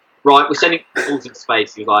said, right, we're sending balls into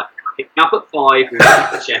space. He was like, pick me up at 5, we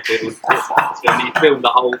went to Sheffield, and he filmed the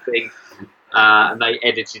whole thing, and they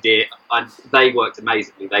edited it, and they worked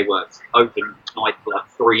amazingly. They worked overnight for like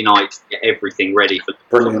 3 nights to get everything ready for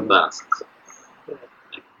the first. So,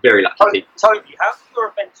 very lucky. Toby, how do your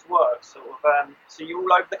events work? Sort of, so you're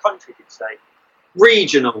all over the country, did you say?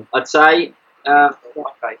 Regional, I'd say.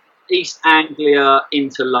 Okay. East Anglia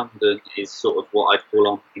into London is sort of what I'd call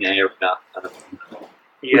on an area.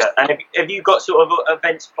 Yeah, and have you got sort of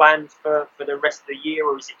events planned for the rest of the year,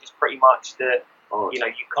 or is it just pretty much that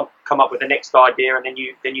you come up with the next idea and then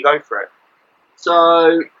you go for it?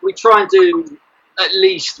 So we try and do at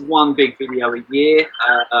least one big video a year.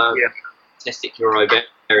 Testicular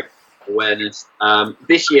awareness.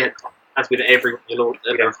 This year, as with every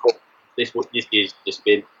this year's just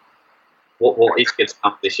been what is going to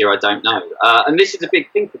come this year. I don't know. And this is a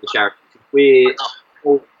big thing for the charity. the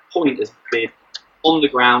whole point has been on the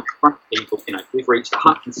ground, in front of people. You know, we've reached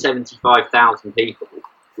 175,000 people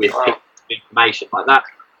with information like that.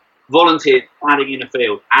 Volunteers standing in a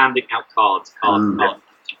field, handing out cards, signs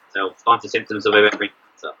and symptoms of ovarian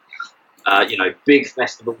cancer. You know, big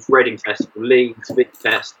festivals, Reading Festival, Leeds,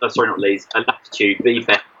 Latitude,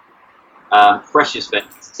 V-Fest, Freshers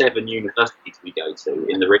Fest, 7 universities we go to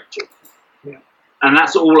in the region. Yeah. And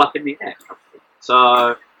that's all up in the air.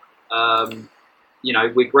 So, you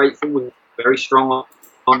know, we're grateful, we're very strong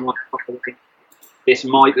online. This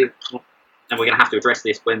might be, and we're going to have to address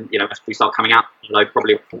this when, you know, as we start coming out, you know,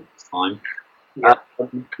 probably this time.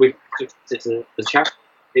 With the charity,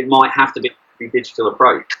 it might have to be a digital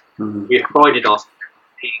approach. Mm-hmm. We've prided ourselves on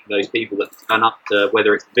being those people that turn up to,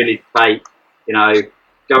 whether it's Village Fete, you know,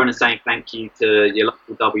 going and saying thank you to your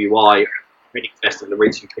local WI Reading Festival,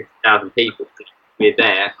 reaching 50,000 people. We're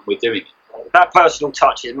there and we're doing it. That personal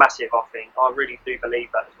touch is massive, I think. I really do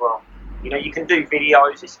believe that as well. You know, you can do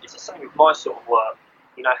videos, it's the same with my sort of work.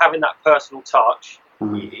 You know, having that personal touch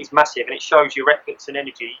is massive, and it shows your efforts and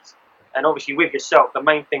energies. And obviously with yourself, the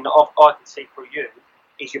main thing that I can see through you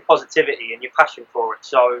is your positivity and your passion for it.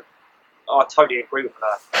 So I totally agree with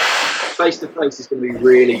that. Face to face is going to be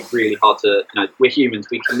really, really hard to, you know, we're humans,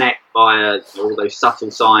 we connect via, you know, all those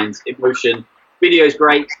subtle signs, emotion. Video's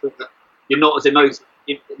great, but you're not as emotive,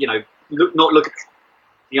 you know, not looking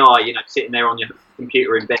in the eye, you know, sitting there on your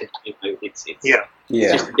computer in bed, you know, it's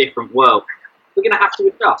just a different world. We're going to have to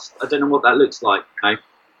adjust. I don't know what that looks like, you know.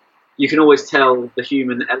 You can always tell the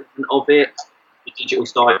human element of it. The digital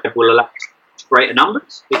side will allow greater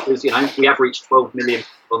numbers because, you know, we have reached 12 million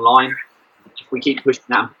online. If we keep pushing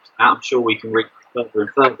that, I'm sure we can reach further and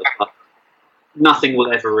further. But nothing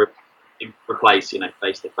will ever replace, you know,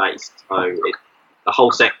 face to face. So the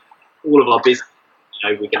whole sector, all of our business, you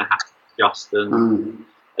know, we're going to have to adjust and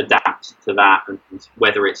adapt to that. And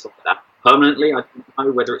whether it's like that permanently, I don't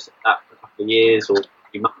know. Whether it's like that for a couple of years or a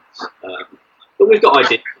few months, but we've got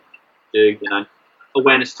ideas. You know,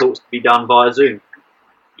 awareness talks to be done via Zoom.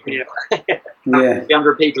 You can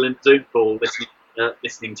 300 people in a Zoom call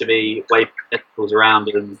listening to me wave testicles around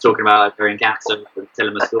and talking about ovarian cancer and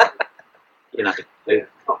telling a story. You know,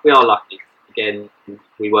 we are lucky. Again,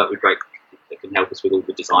 we work with great people that can help us with all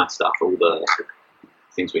the design stuff, all the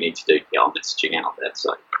things we need to do to get our messaging out there.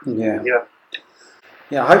 So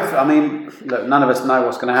Hopefully, I mean, look, none of us know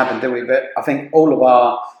what's going to happen, do we? But I think all of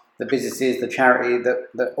the businesses, the charity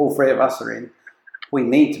that all three of us are in, we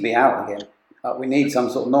need to be out again. We need some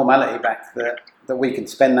sort of normality back that we can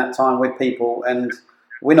spend that time with people, and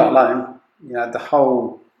we're not alone. You know, the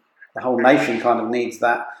whole nation kind of needs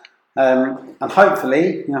that, and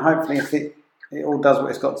hopefully if it all does what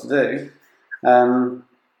it's got to do,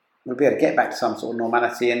 we'll be able to get back to some sort of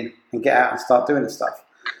normality and get out and start doing the stuff.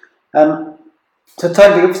 So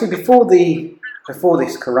Toby, obviously before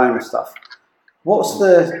this Corona stuff, what's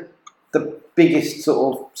the biggest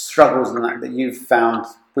sort of struggles in that you've found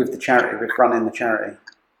with the charity, with running the charity?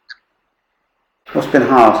 What's been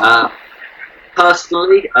hard?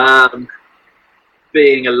 Personally,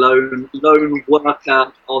 being a lone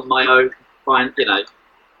worker on my own, trying, you know,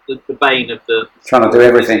 the bane of the trying to do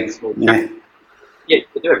everything.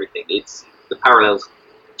 To do everything. It's the parallels.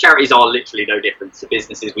 Charities are literally no different to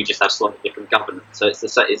businesses. We just have slightly different governance. So it's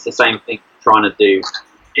the same thing, trying to do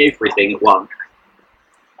everything at once,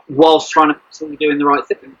 whilst trying to still doing the right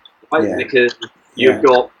thing, right? Because you've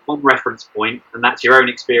got one reference point, and that's your own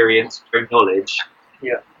experience, your own knowledge.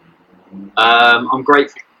 I'm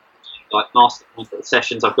grateful for like master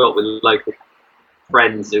sessions I've got with local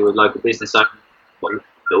friends who are local business owners,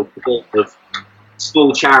 little board of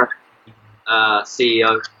small charity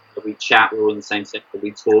CEOs. We chat, we're all in the same sector,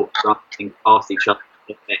 we talk, running past each other,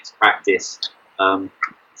 next practice.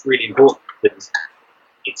 It's really important because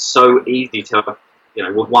it's so easy to have, you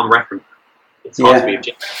know, with one reference, it's hard to be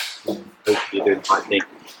objective. You're doing the right thing.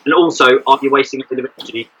 And also, are you wasting a bit of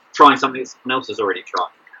energy trying something that someone else has already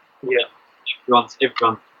tried? Everyone's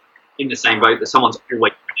in the same boat, that someone's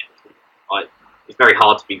always right. It's very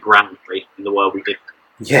hard to be ground free in the world we live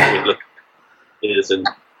in. We look at it and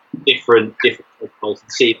different protocols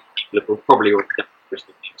and see people have probably already done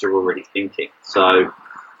things are already thinking. So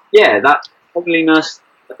that loneliness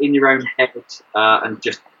in your own head and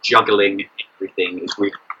just juggling everything is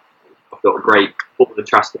really. I've got a great board of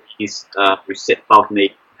trustees who sit above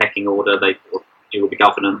me, pecking order. They deal with the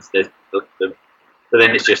governance. But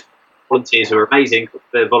then it's just volunteers who are amazing.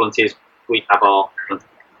 The volunteers we have our in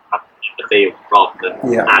the field rather than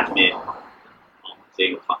admin,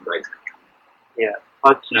 marketing, or fundraising.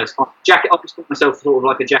 It's fun. I just call myself sort of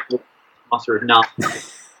like a jack of all, master of none.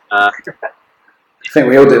 I think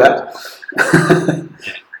we all do that.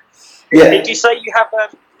 Yeah. Did you say you have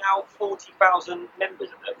now 40,000 members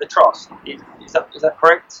of the trust? Is that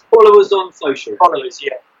correct? Followers on social. Followers,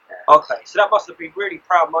 yeah. Okay, so that must have been a really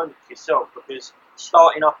proud moment for yourself, because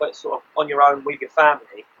starting up at sort of on your own with your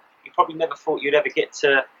family, you probably never thought you'd ever get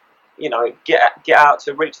to, get out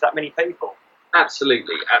to reach that many people.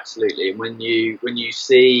 Absolutely. And when you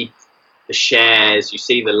see the shares, you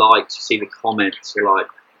see the likes, you see the comments, you're like,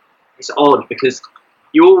 it's odd, because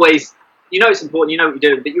you always, it's important, you know what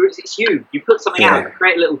you're doing, but it's you. You put something out, you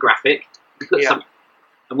create a little graphic, you put something,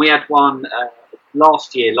 and we had one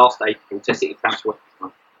last April, Testing Cancer Awareness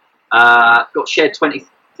Month. Got shared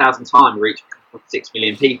 20,000 times, reached 6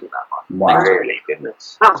 million people that month. Wow. Really?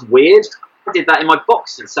 Goodness. That was weird. I did that in my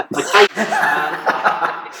boxes at my table.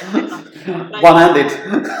 One-handed.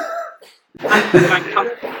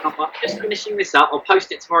 I'm just finishing this up. I'll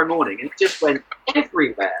post it tomorrow morning, and it just went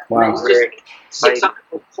everywhere. Wow. It's just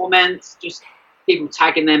 600 comments, just people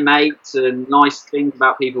tagging their mates and nice things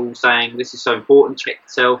about people saying this is so important. Check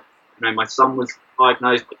yourself. My son was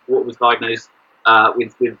diagnosed, my daughter was diagnosed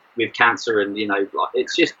with cancer, and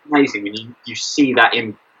it's just amazing when you see that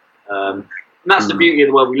in. And that's the beauty of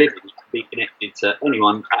the world we live in. You can be connected to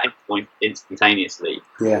anyone at any point instantaneously.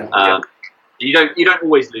 Yeah. You don't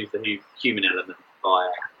always lose the human element via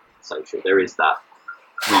social. There is that.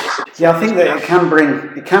 Yeah, I think that it can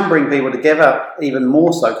bring people together even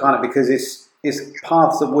more so, kind of, because it's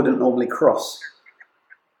paths that wouldn't normally cross.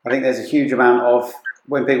 I think there's a huge amount of,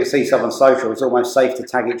 when people see stuff on social, it's almost safe to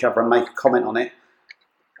tag each other and make a comment on it.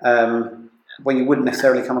 When you wouldn't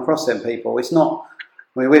necessarily come across them people, it's not.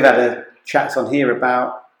 I mean, we've had chats on here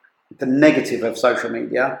about the negative of social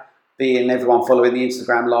media, being everyone following the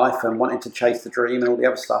Instagram life and wanting to chase the dream and all the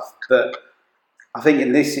other stuff. But I think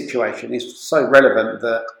in this situation, it's so relevant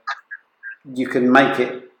that you can make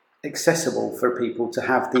it accessible for people to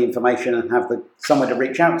have the information and have somewhere to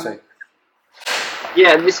reach out to.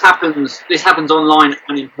 Yeah, and this happens online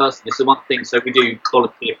and in person. It's the one thing. So we do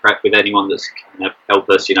volunteer prep with anyone that's going to help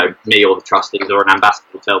us. Me or the trustees or an ambassador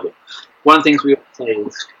will tell them. One of the things we always say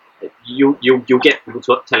is you'll get people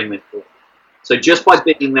telling their story. So just by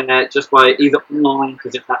being there, just by either online,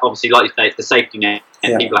 because obviously, like you say, it's the safety net,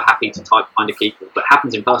 and people are happy to type kind of people, but it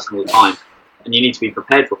happens in person all the time, and you need to be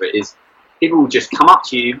prepared for it. Is people will just come up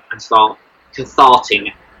to you and start catharting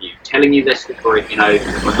at you, telling you their story. My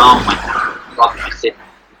mum, my dad, my sister,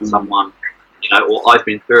 someone, or I've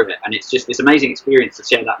been through it, and it's just this amazing experience to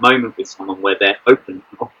share that moment with someone where they're open.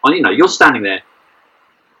 You're standing there.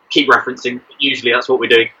 Keep referencing. Usually, that's what we're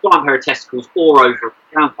doing. Giant pair of testicles, or over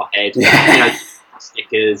around our head.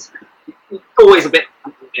 Stickers. Always a bit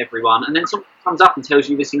with everyone, and then someone comes up and tells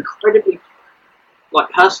you this incredibly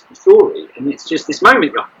personal story, and it's just this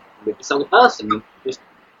moment you're with this other person. And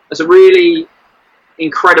it's a really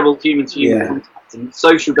incredible human-to-human contact, and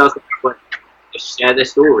social does that where they just share their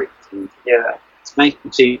stories. And it's amazing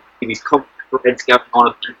to see these threads going on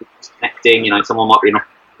of people just connecting. Someone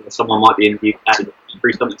might be in the UK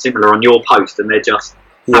through something similar on your post, and they're just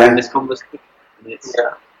having this conversation. And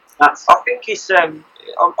I think it's.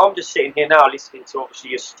 I'm just sitting here now listening to obviously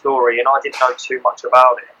your story, and I didn't know too much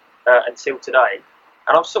about it until today.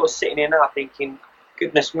 And I'm sort of sitting here now thinking,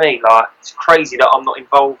 goodness me, it's crazy that I'm not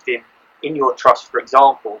involved in your trust, for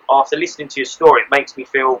example. After listening to your story, it makes me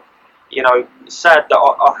feel, sad that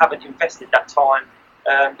I haven't invested that time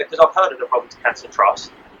because I've heard of the Robin's Cancer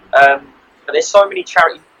Trust. But there's so many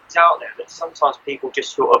charities out there that sometimes people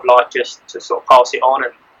just sort of just to sort of pass it on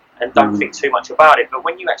and don't think too much about it. But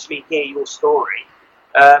when you actually hear your story,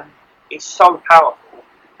 it's so powerful,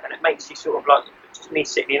 and it makes you sort of just me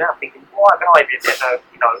sitting here now thinking, why haven't I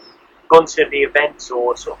ever, gone to the events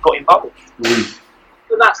or sort of got involved?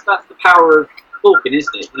 But that's the power of talking,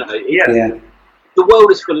 isn't it? The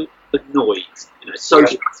world is full of noise,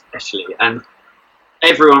 social especially, and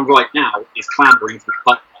everyone right now is clamouring to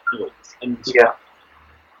fight that noise. And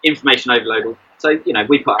information overload. So,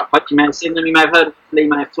 we put out poke medicine, and you may have heard of Lee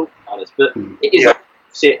may have talked about us, but it is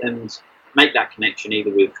sit and make that connection either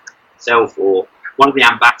with yourself or one of the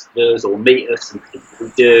ambassadors, or meet us and people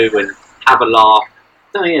who do and have a laugh.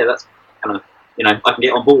 So that's kind of, I can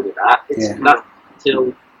get on board with that. That's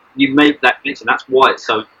until you make that connection. That's why it's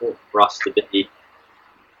so important for us to be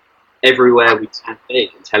everywhere we can be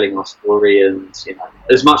and telling our story, and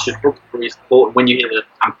as much as story is important. When you hear the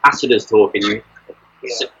ambassadors talking,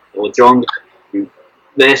 or John,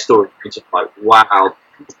 their story, it's just like, wow,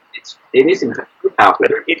 it is incredibly powerful.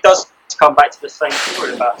 It does come back to the same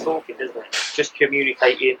story about talking, doesn't it? Just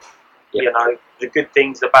communicating, the good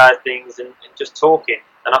things, the bad things, and just talking.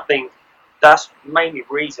 And I think that's mainly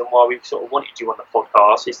the reason why we've sort of wanted you on the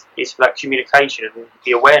podcast is for that communication and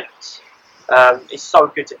the awareness. It's so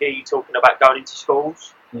good to hear you talking about going into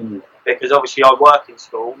schools, because obviously I work in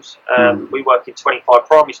schools. We work in 25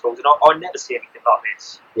 primary schools, and I never see anything like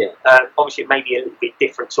this. Obviously it may be a little bit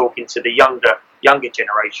different talking to the younger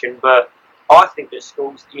generation, but I think that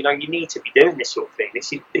schools, you need to be doing this sort of thing.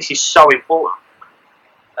 This is so important.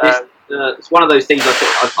 It's one of those things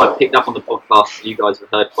I've picked up on the podcast. You guys have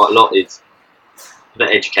heard quite a lot. Is the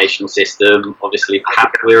educational system. Obviously,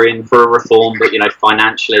 perhaps we're in for a reform, but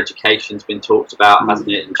financial education's been talked about, hasn't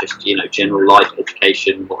it? And just general life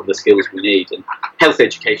education. What are the skills we need? And health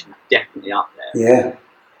education is definitely up there.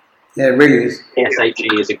 Yeah, it really is.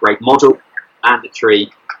 SHE is a great model, mandatory,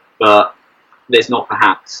 but there's not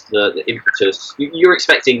perhaps the impetus. You're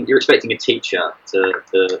expecting a teacher to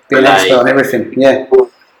be an expert on everything.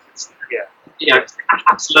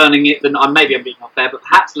 Perhaps learning it. Maybe I'm being unfair, but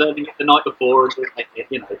perhaps learning it the night before,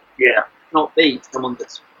 not be someone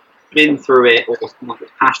that's been through it or someone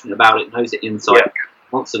that's passionate about it, knows it inside,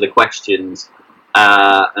 answer the questions,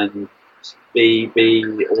 and be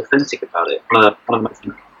authentic about it. One of the most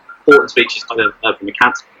important speeches I've ever heard from a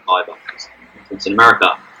cancer survivor was in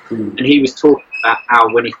America, and he was talking about how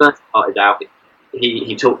when he first started out,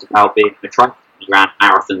 he talked about being a triathlete. He ran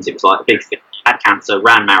marathons. It was like a big thing. He had cancer,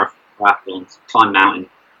 ran marathons, triathlons, climbed mountains,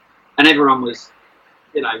 and everyone was,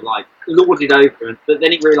 lauded over him. But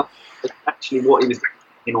then he realised that actually what he was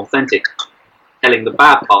doing was inauthentic, telling the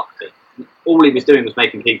bad part of it. All he was doing was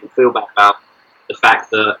making people feel bad about the fact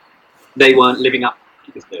that they weren't living up to what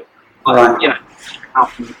he was doing. Right. How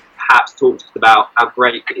can perhaps talk about how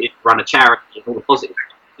great it is to run a charity and all the positive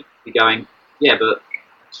stuff. You're going, but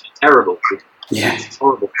it's terrible. It's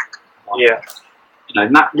horrible.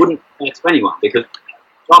 And that wouldn't apply to anyone because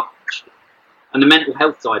and the mental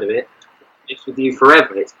health side of it, it's with you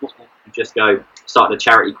forever. It's not like you just go start a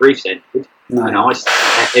charity grief centre. No. I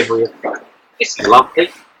start every. It's lovely.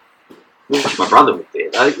 I wish my brother would do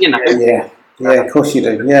it though. Yeah, of course you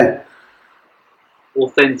do. Yeah.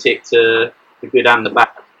 Authentic to the good and the bad,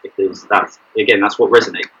 because that's what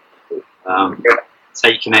resonates. So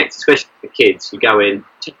you connect, especially with kids. You go in,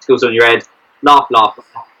 testicles on your head, laugh,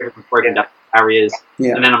 everyone's broken down barriers,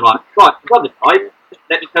 and then I'm like, right, brother died.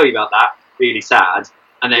 Let me tell you about that. Really sad,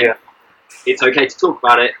 and then it's okay to talk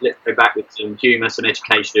about it. Let's go back with some humour, some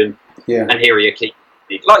education, and here are your key.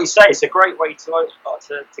 Like you say, it's a great way to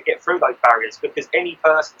get through those barriers, because any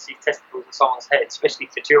person sees testicles on someone's head, especially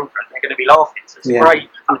for children, they're going to be laughing. So it's great.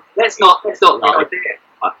 Let's not laugh.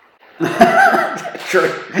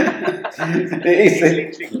 True.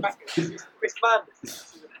 It's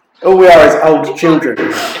madness. All we are is old children.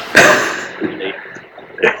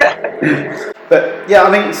 But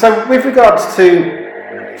so with regards to,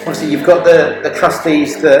 obviously you've got the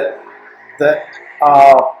trustees that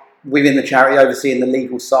are within the charity overseeing the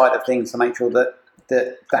legal side of things to make sure that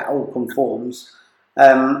all conforms.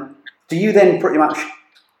 Do you then pretty much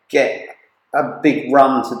get a big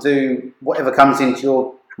run to do whatever comes into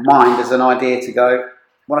your mind as an idea to go,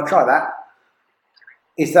 want to try that?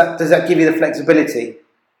 Does that give you the flexibility?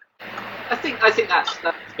 I think that's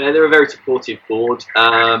fair. They're a very supportive board.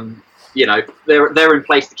 They're in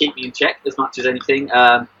place to keep me in check as much as anything.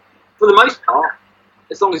 For the most part,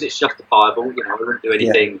 as long as it's justifiable, I wouldn't do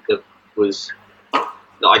anything that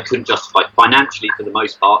I couldn't justify financially. For the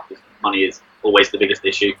most part, because money is always the biggest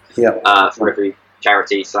issue for every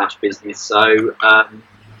charity / business. So,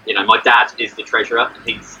 my dad is the treasurer.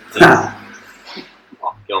 He's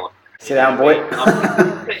oh God. Sit down, boy.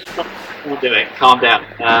 We'll do it. Calm down.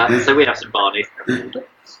 So we have some Barneys.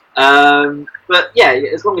 But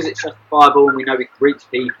as long as it's justifiable and we know we can reach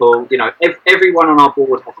people, everyone on our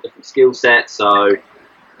board has a different skill set. So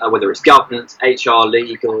whether it's governance, HR,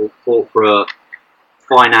 legal, corporate,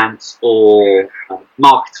 finance, or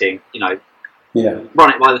marketing, run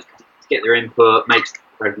it by the get their input, make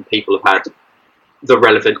sure people have had the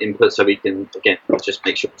relevant input, so we can again just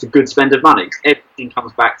make sure it's a good spend of money. Everything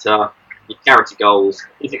comes back to your charity goals.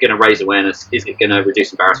 Is it going to raise awareness? Is it going to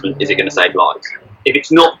reduce embarrassment? Is it going to save lives? If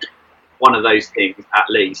it's not one of those things, at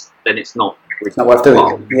least, then it's not. It's not worth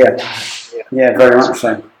doing. Yeah, very much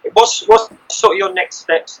so. What's sort of your next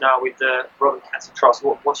steps now with the Rotherham Cancer Trust?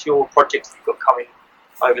 What's your projects you've got coming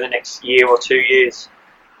over the next year or 2 years?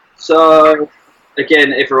 So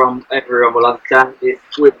again, everyone will understand it.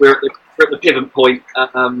 We're at the pivot point.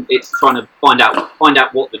 It's trying to find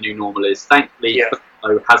out what the new normal is. Thankfully,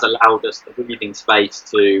 FOMO has allowed us the breathing space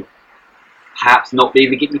to perhaps not be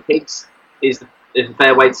the guinea pigs. Is a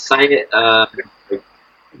fair way to say it.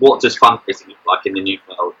 What does fundraising look like in the new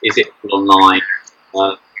world? Is it online?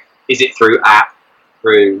 Is it through app?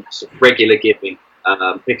 through sort of regular giving,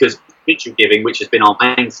 because digital giving, which has been our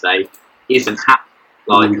mainstay, isn't happening.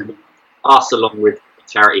 Like us, along with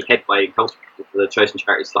charity Headway and Culture, the chosen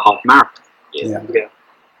charity is the half marathon.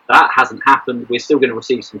 That hasn't happened. We're still going to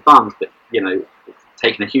receive some funds, but it's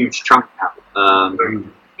taken a huge chunk out.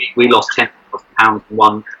 We lost £10,000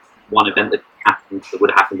 from one event that would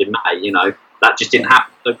have happened in May. That just didn't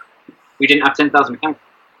happen. So we didn't have £10,000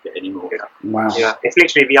 anymore. Wow. Yeah, it's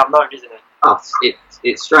literally the unknown, isn't it?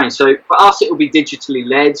 It's strange. So for us, it will be digitally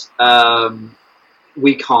led.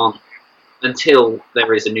 We can't, until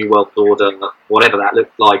there is a new world order, whatever that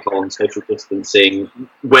looks like on social distancing,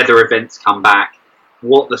 whether events come back,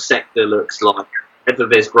 what the sector looks like, whether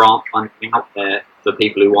there's grant funding out there for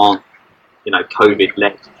people who aren't,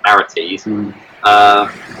 COVID-led charities. We're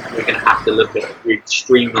going to have to look at a really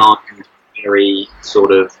streamlined, very sort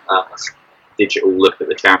of digital look at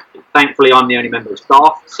the charity. Thankfully, I'm the only member of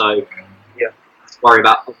staff, so worry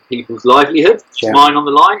about other people's livelihood. Mine on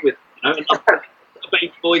the line with a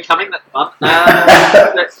baby boy coming. That's fun.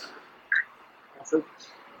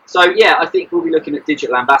 So I think we'll be looking at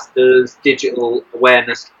digital ambassadors, digital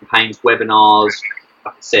awareness campaigns, webinars.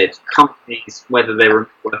 Like I said, companies, whether they're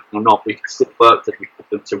working or not, we can still work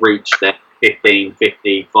to reach their 15,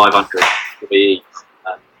 50, 500 employees.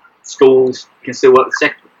 Schools, we can still work with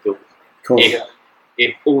secondary schools. Cool.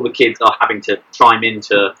 If all the kids are having to chime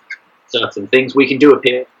into certain things, we can do a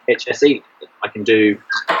PHSE. I can do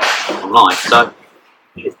online. So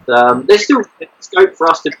there's still scope for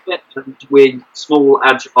us to do it, and we're small,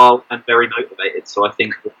 agile, and very motivated. So I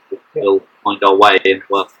think we'll find our way in.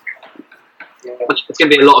 Well, it's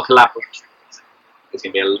going to be a lot of collaboration. There's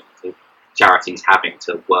going to be a lot of charities having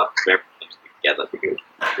to work very closely together because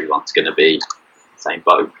everyone's going to be in the same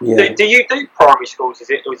boat. Yeah. Do you do primary schools? Or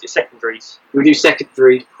is it secondaries? We do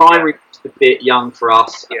secondaries. Primary is a bit young for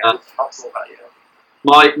us.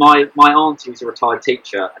 My auntie is a retired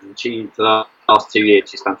teacher, and she, for the last 2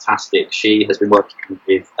 years, she's fantastic. She has been working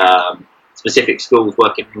with specific schools,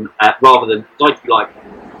 working rather than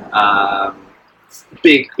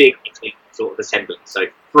big sort of assembly. So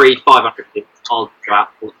 500 kids, I'll go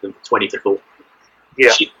out and them for 20 to 40.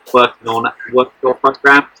 She's working on a workshop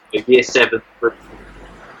program, so year 7,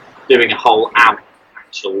 doing a whole hour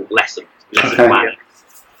actual lesson plan.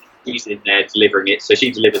 She's in there delivering it, so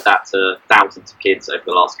she delivered that to thousands of kids over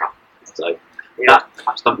the last couple of years. So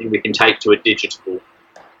that's something we can take to a digitally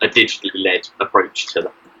led approach to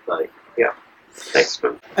that. So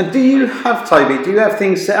excellent. And do you have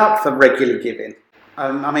things set up for regular giving?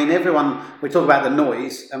 We talk about the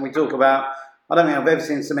noise, and we talk about, I don't think I've ever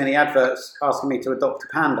seen so many adverts asking me to adopt a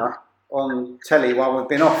panda on telly while we've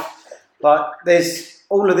been off. But there's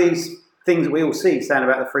all of these things that we all see saying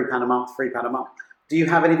about the £3 a month, £3 a month. Do you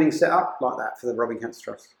have anything set up like that for the Robbing Cancer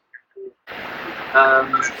Trust?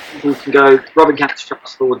 We can go Robbing Cancer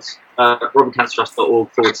Trust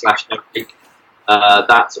robbingcancertrust.org/donate.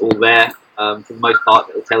 That's all there. For the most part,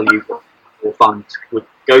 it will tell you what your funds would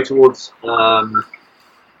go towards, like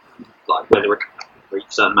whether it's reach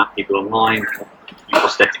a certain amount of people online,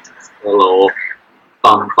 prosthetics or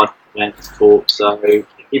fun events, talks. So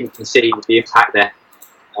people can see the impact there.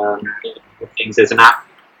 Things, there's an app,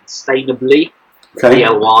 Sustainably.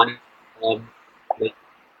 PLY.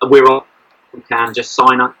 We're on. You can just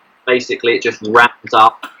sign up. Basically, it just ramps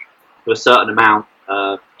up to a certain amount.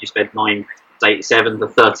 You spend £9.87, the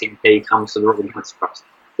 13p comes to the Robbing Cancer Trust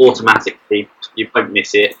automatically. You won't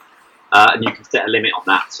miss it, and you can set a limit on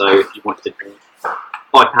that. So if you want to do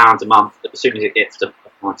 £5 a month, as soon as it gets to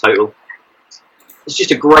my total, it's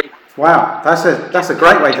just a great. Wow, that's a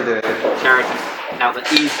great way to do it. Charity now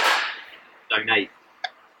that easy donate.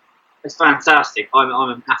 It's fantastic. I'm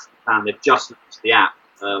a massive fan. They've just launched the app.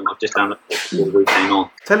 I've just downloaded it before the week came on.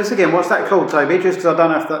 Tell us again, what's that called, Toby? Just because I don't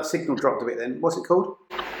know if that signal dropped a bit then. What's it called?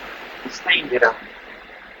 Sustainably.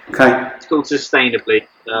 Okay. It's called Sustainably.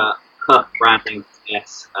 Branding,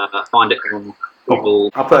 yes. Find it on Google.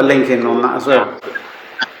 I'll put a link in on that as well.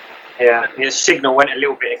 Yeah, the signal went a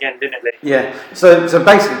little bit again, didn't it? Yeah. So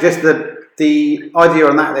basically, just the idea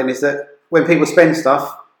on that then is that when people spend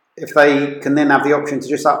stuff, if they can then have the option to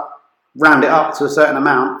just round it up to a certain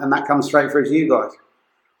amount, and that comes straight through to you guys.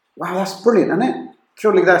 Wow, that's brilliant, isn't it?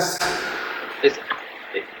 Surely that's...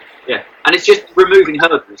 And it's just removing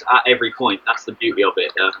hurdles at every point. That's the beauty of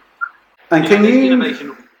it. And can you...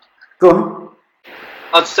 Innovation... Go on.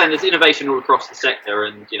 I was just saying there's innovation all across the sector,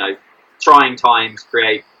 and, trying times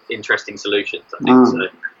create interesting solutions, I think. So.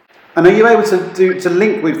 And are you able to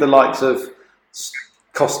link with the likes of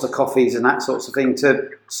Costa Coffees and that sorts of thing to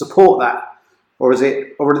support that? Or is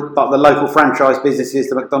it like the local franchise businesses,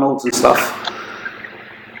 the McDonald's and stuff?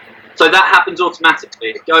 So that happens automatically.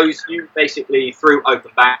 It goes, you basically, through open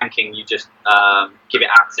banking, you just give it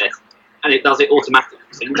access, and it does it automatically.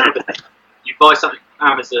 So you buy something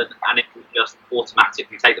from Amazon, and it will just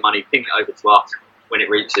automatically take the money, ping it over to us when it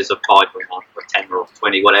reaches a 5 or a 1 or a 10 or a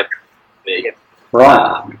 20, whatever it be.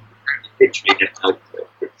 Right. Literally,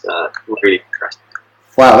 it's really interesting.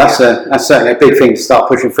 Wow, that's certainly a big thing to start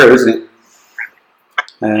pushing through, isn't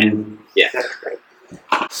it? Yeah.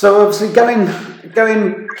 So obviously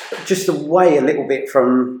going just away a little bit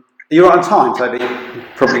from... Are you right on time, Toby?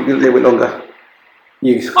 Probably a little bit longer.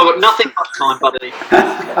 I've got nothing but time, buddy.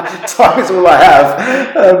 Time is all I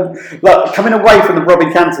have. Look, coming away from the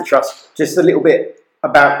Robbing Cancer Trust, just a little bit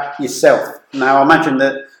about yourself. Now, I imagine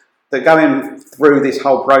that going through this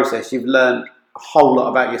whole process, you've learned a whole lot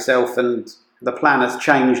about yourself, and the plan has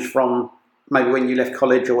changed from maybe when you left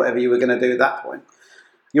college or whatever you were going to do at that point.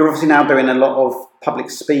 You're obviously now doing a lot of public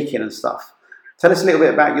speaking and stuff. Tell us a little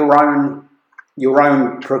bit about your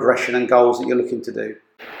own progression and goals that you're looking to do.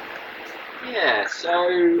 Yeah,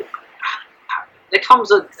 so there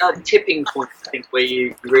comes a tipping point, I think, where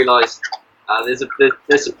you realise there's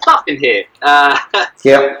some stuff in here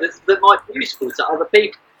that might be useful to other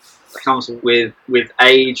people. It comes with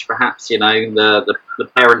age, perhaps, you know, the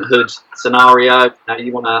parenthood scenario.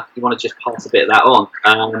 You wanna just pass a bit of that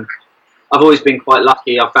on. I've always been quite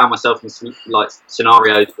lucky. I found myself in some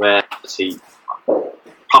scenarios where, obviously,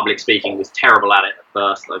 public speaking was terrible at it at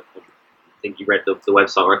first. I think you read the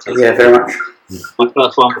website where I tell you. Yeah, very much. My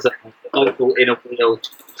first one was at a local inner wheel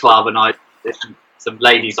club, and some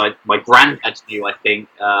ladies my granddad knew, I think,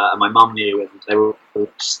 and my mum knew, and they were all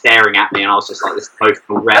staring at me, and I was just like this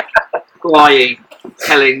emotional wreck, crying,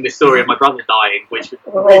 telling the story of my brother dying, which was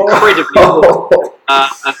incredibly cool.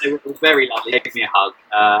 And they were all very lovely, gave me a hug,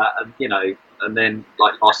 and you know, and then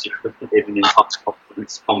like last year, even in touch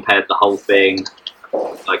conference, compared the whole thing,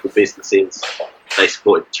 like the businesses, they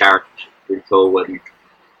supported the charity, really cool, and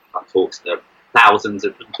I talked to thousands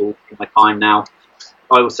of people in my time now.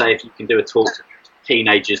 I will say, if you can do a talk to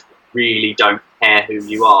teenagers that really don't care who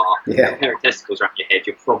you are, a pair of testicles around your head,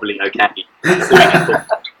 you're probably okay.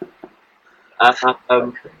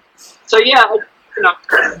 So yeah, you know,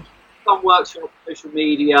 done workshops, social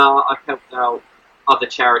media. I've helped out other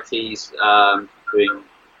charities doing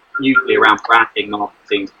usually around branding,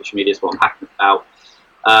 marketing, social media is what I'm passionate about,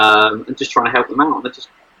 and just trying to help them out. And just,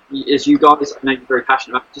 as you guys, I know you're very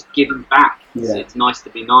passionate about, just giving back. It's nice to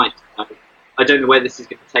be nice. I don't know where this is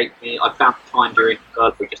going to take me. I found the time during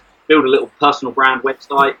to just build a little personal brand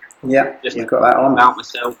website. Yeah, just you've got that on. About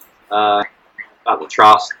myself, about the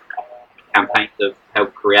trust, campaigns I've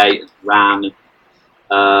helped create and ran,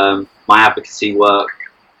 my advocacy work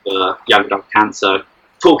for young adult cancer,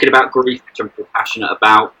 talking about grief, which I'm very passionate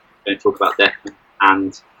about. Don't talk about death,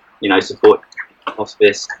 and you know, support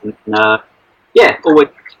hospice. And, always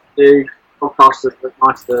do podcasts that are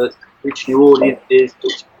nice to reach new audiences.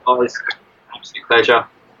 Guys, absolute pleasure.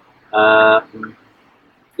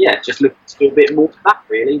 Just looking to do a bit more of that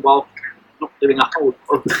really, while not doing a whole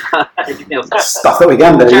lot of anything else. Stuff that we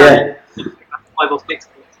can do, 5 or 6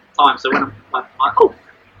 times. So when I'm like,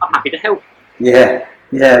 I'm happy to help. Yeah,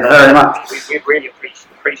 very much. We really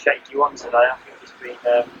appreciate you on today. I think it's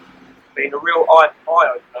been a real eye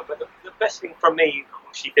opener. But the best thing from me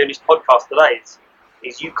actually doing this podcast today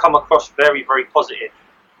is you come across very, very positive.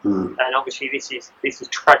 And obviously this is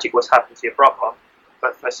tragic what's happened to your brother,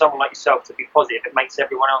 but for someone like yourself to be positive, it makes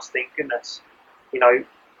everyone else think, goodness, you know,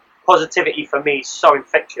 positivity for me is so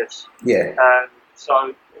infectious.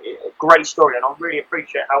 So great story, and I really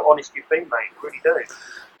appreciate how honest you've been, mate. I really do.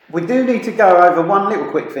 We do need to go over one little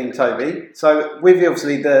quick thing, Toby. So with you,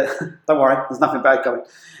 obviously, don't worry, there's nothing bad coming.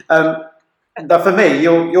 But for me,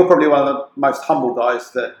 you're probably one of the most humble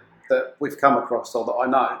guys that we've come across, or that I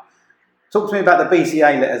know. Talk to me about the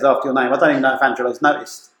BCA letters after your name. I don't even know if Angela's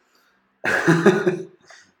noticed.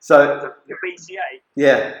 So the BCA?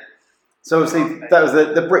 Yeah. So obviously that was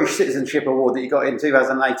the British Citizenship Award that you got in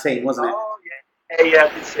 2018, wasn't it? Oh, yeah. Yeah, I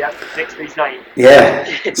did see that next to his name.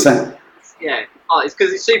 Yeah. So, yeah. Oh, it's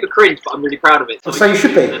because it's super cringe, but I'm really proud of it. So you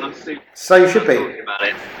should be. So you should be. Talking about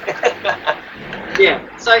it.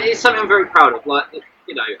 Yeah. So it's something I'm very proud of. Like,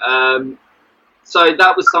 you know, so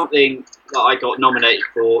that was something that I got nominated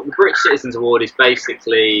for. The British Citizens Award is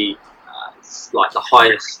basically it's like the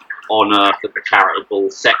highest honour for the charitable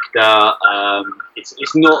sector. It's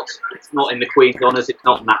not in the Queen's Honours. It's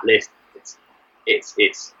not on that list.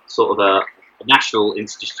 It's sort of a national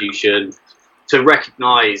institution to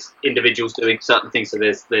recognise individuals doing certain things. So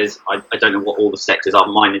there's I don't know what all the sectors are.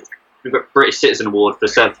 Mine is we've got British Citizen Award for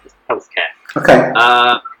services to healthcare. Okay.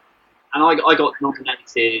 and I got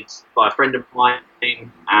nominated by a friend of mine,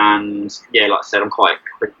 and yeah, like I said, I'm quite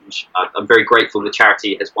cringe. I'm very grateful the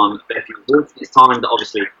charity has won a fair few awards this time that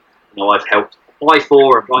obviously, I've helped apply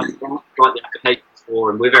for and write the applications for,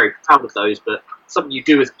 and we're very proud of those. But something you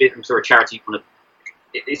do as a business or a charity,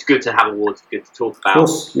 it's good to have awards, it's good to talk about. Of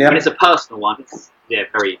course, yeah. When it's a personal one, it's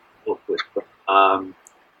very awkward. But, and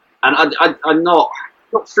I'm not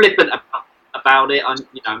flippant about it.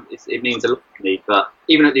 It means a lot to me. But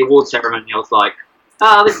even at the award ceremony, I was like,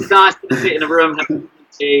 "Oh, this is nice to sit in a room, have a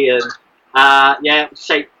tea, and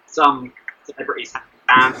shake some celebrities'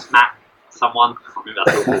 hands, smack someone." I can't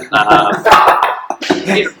remember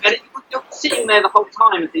that. You're sitting there the whole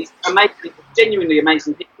time, and these genuinely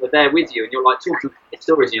amazing people are there with you, and you're like talking their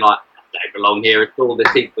stories, and you're like, "I don't belong here at all."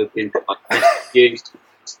 There's people who've been used to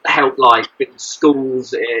help build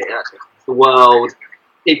schools across the world.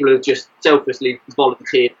 People who have just selflessly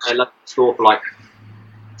volunteered at their local store for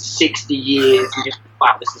 60 years, and just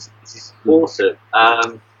wow, this is awesome.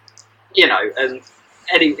 And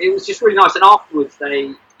Eddie, it was just really nice. And afterwards,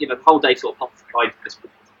 they, the whole day sort of occupied this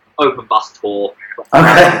open bus tour.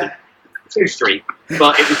 Okay. 2 Street,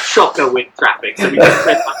 but it was chocker with traffic, so we just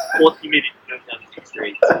spent 40 minutes going down the 2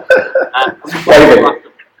 Street.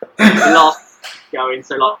 The last going,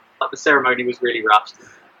 so the ceremony was really rushed.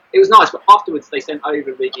 It was nice, but afterwards they sent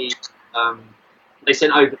over basically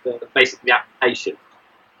the application,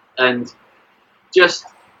 and just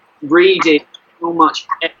reading how much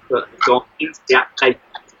effort had gone into the application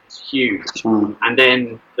was huge, and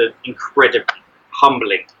then the incredibly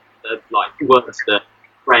humbling words that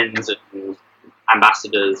friends and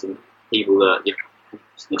ambassadors and people that the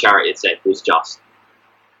charity had said was just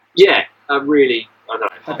really, I don't know,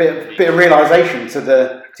 a bit of realisation to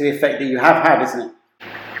the effect that you have had, isn't it?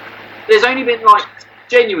 There's only been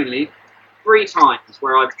genuinely 3 times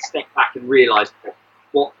where I've stepped back and realised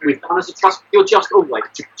what we've done as a trust. You're just always going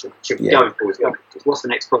forward. What's the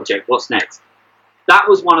next project? What's next? That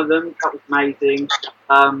was one of them. That was amazing.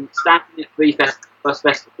 Standing at the first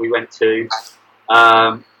festival we went to,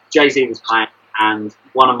 Jay-Z was playing, and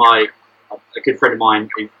a good friend of mine,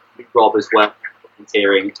 Rob as well,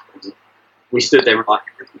 volunteering. We stood there with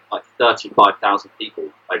 35,000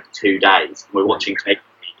 people over 2 days, and we're watching Jay-Z,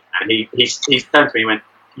 and he turned to me and went,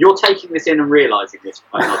 "You're taking this in and realising this."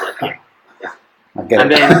 And I was like, "Yeah."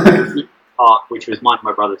 And then Park, which was one of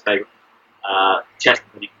my brother's favourite, Chester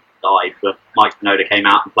died, but Mike Shinoda came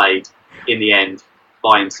out and played in the end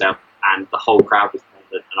by himself, and the whole crowd was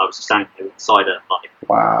there, and I was just standing there beside it,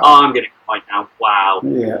 wow. "Oh, I'm going to cry now, wow."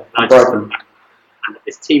 Yeah. And I just looked back, and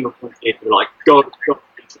this team of volunteers were like, God,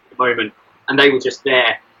 it's the moment, and they were just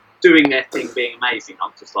there doing their thing, being amazing. I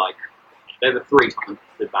was just like, they're the 3 times I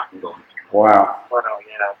stood back and gone, wow. Well,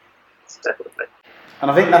 yeah, it's definitely. And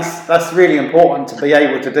I think that's really important to be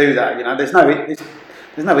able to do that. There's no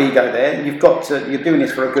ego there. You're doing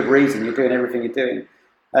this for a good reason. You're doing everything you're doing,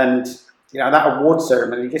 and that award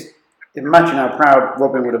ceremony. Just imagine how proud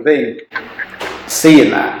Robin would have been seeing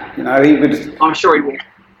that. He would. I'm sure he would.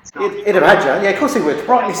 He'd have had you. Yeah, of course he would.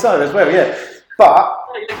 Rightly so as well. Yeah, but.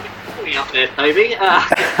 Up there, Toby.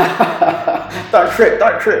 Don't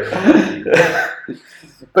trip.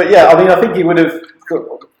 But yeah, I think he would have.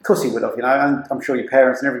 Of course he would have, and I'm sure your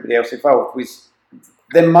parents and everybody else involved.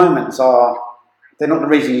 Them moments they're not the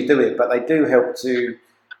reason you do it, but they do help to,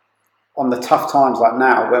 on the tough times like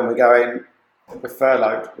now when we're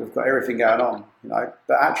furloughed, we've got everything going on,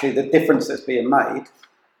 but actually the difference that's being made,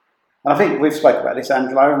 and I think we've spoken about this,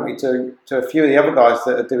 Angelo, haven't we, to a few of the other guys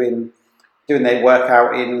that are doing their work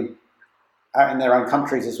out in their own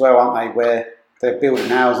countries as well, aren't they, where they're building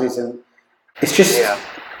houses, and it's just... Yeah.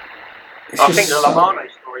 I think the Lamano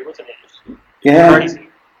story, wasn't it? Yeah. Crazy.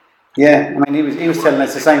 Yeah, I mean, he was telling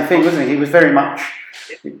us the same thing, wasn't he? He was very much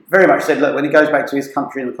said, look, when he goes back to his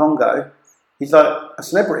country in the Congo, he's like a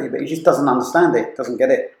celebrity, but he just doesn't understand it, doesn't get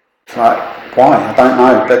it. It's like, why? I don't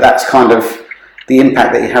know, but that's kind of the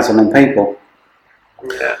impact that he has on them people.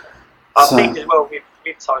 Yeah. I think as well with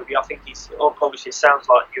Toby, I think he's obviously it sounds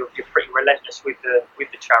like you're pretty relentless with the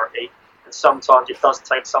charity, and sometimes it does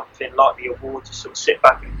take something like the award to sort of sit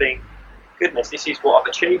back and think, goodness, this is what I've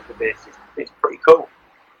achieved with this. It's pretty cool.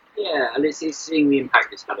 Yeah, and it's seeing the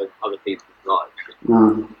impact it's had on other people's lives.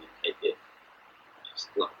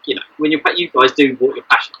 When you guys do what you're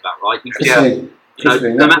passionate about, right?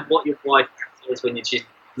 No matter what your wife says when she's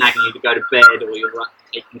nagging you to go to bed, or you're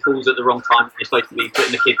taking calls at the wrong time when you're supposed to be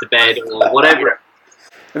putting the kid to bed, or whatever.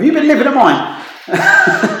 Have you been living at mine?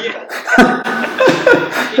 Yeah.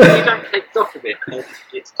 you don't take stock of it.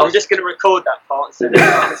 I'm just going to record that part and send it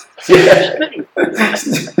out.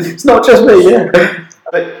 It's not just me, yeah.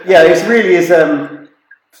 But yeah, it really is.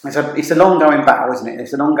 it's an ongoing battle, isn't it?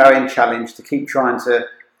 It's an ongoing challenge to keep trying to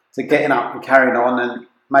getting up and carrying on, and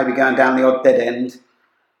maybe going down the odd dead end,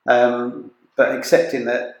 but accepting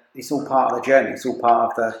that it's all part of the journey. It's all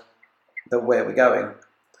part of the where we're going.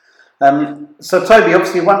 So Toby,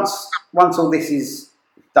 obviously, once all this is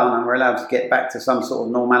done and we're allowed to get back to some sort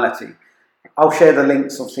of normality, I'll share the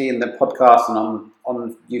links, obviously, in the podcast and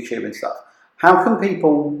on YouTube and stuff. How can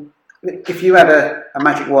people, if you had a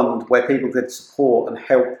magic wand where people could support and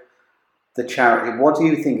help the charity, what do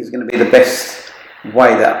you think is going to be the best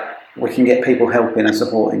way that we can get people helping and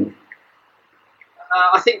supporting?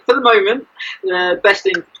 I think for the moment, the best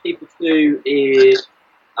thing for people to do is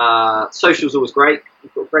social's always great.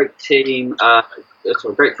 We've got a great team,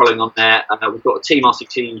 great following on there. We've got a Team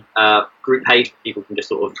RCT group page where people can just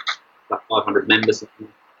sort of, about 500 members.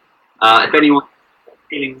 If anyone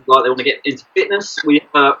feeling like they want to get into fitness, we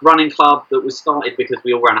have a running club that was started because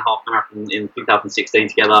we all ran a half marathon in 2016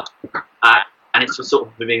 together, and it's just sort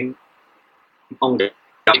of been ongoing.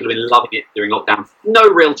 People have been loving it during lockdown. No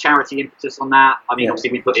real charity impetus on that. I mean,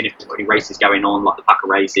 obviously we put in if we've got any races going on, like the Packer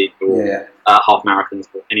races or half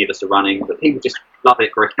marathons that any of us are running, but people just love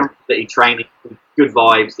it for accountability training, good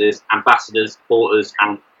vibes. There's ambassadors, supporters,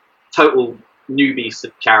 and total newbies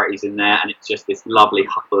of charities in there, and it's just this lovely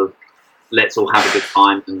hub of let's all have a good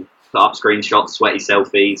time and put up screenshots, sweaty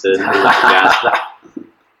selfies, and all that jazz.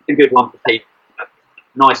 A good one for people.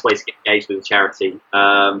 Nice way to get engaged with the charity.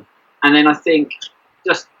 And then I think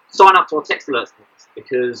just sign up to our text alerts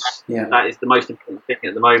because that is the most important thing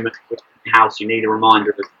at the moment. In your house, you need a reminder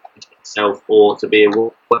of yourself or to be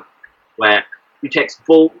aware where you text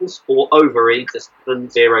balls or ovary to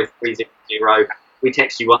 70300. We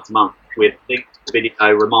text you once a month with links to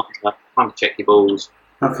video, reminder, time to check your balls.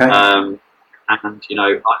 Okay. And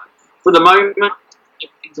for the moment,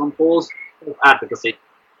 everything's on pause. Advocacy.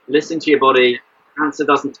 Listen to your body. Cancer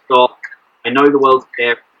doesn't stop. I know the world's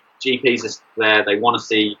there. GPs are still there. They want to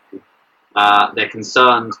see you. They're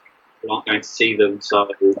concerned you aren't going to see them. So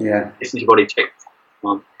listen to your body. Check.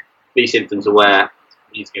 Be symptoms aware.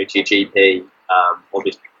 You need to go to your GP.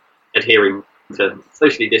 Obviously, adhering to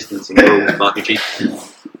socially distancing rules, but your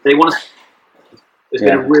GP. They want to. There's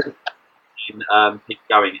been a real people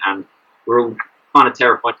going, and we're all kind of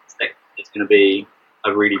terrified that it's going to be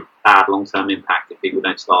a really bad long-term impact if people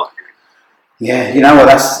don't start. Yeah, you know what,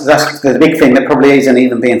 that's the big thing that probably isn't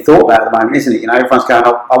even being thought about at the moment, isn't it? You know, everyone's going,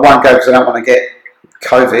 I won't go because I don't want to get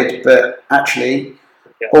COVID, but actually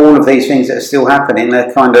all of these things that are still happening,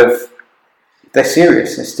 they're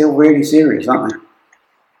serious. They're still really serious, aren't they?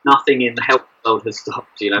 Nothing in the health world has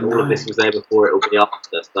stopped, all of this was there before, it will be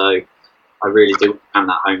after, so I really do hammer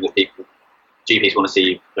that home that people, GPs want to see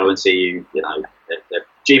you, go and see you, they're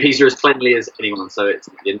GPs are as cleanly as anyone, so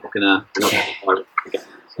you're not going to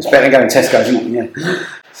it's better than going to Tesco's, isn't it? Yeah.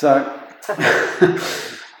 So,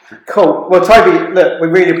 cool. Well, Toby, look, we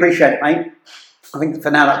really appreciate it, mate. I think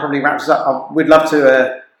for now that probably wraps us up. We'd love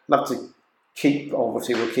to keep,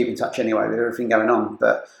 obviously we'll keep in touch anyway with everything going on,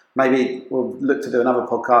 but maybe we'll look to do another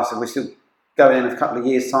podcast if we're still going in a couple of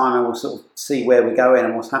years' time and we'll sort of see where we're going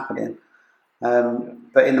and what's happening.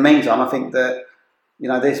 But in the meantime, I think that,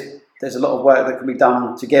 there's a lot of work that can be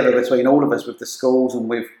done together between all of us with the schools and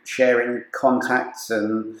with sharing contacts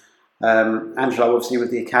and Angelo obviously with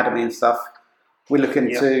the academy and stuff. We're looking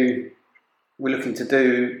to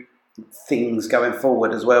do things going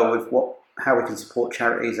forward as well with how we can support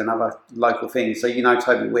charities and other local things. So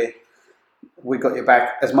Toby, we've got your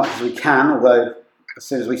back as much as we can, although as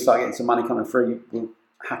soon as we start getting some money coming through, we'll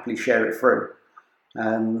happily share it through.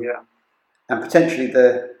 And potentially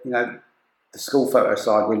the school photo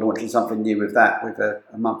side, we're launching something new with that, with a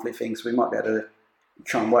monthly thing, so we might be able to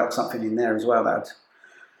try and work something in there as well.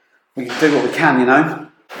 We can do what we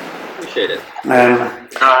can, Appreciate it.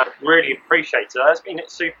 Really appreciate it. It's been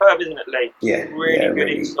superb, isn't it, Lee? Yeah. Really good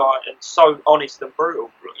insight and so honest and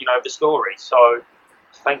brutal, the story. So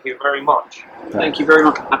thank you very much. Thank you very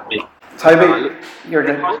much for having me. Toby, you're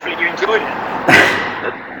good. Hopefully you enjoyed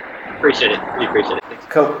it. Appreciate it. Really appreciate it. Thanks.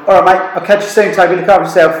 Cool. All right, mate. I'll catch you soon, Toby. Look after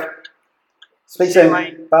yourself. Speak soon.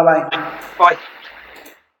 Mate. Bye-bye. Bye.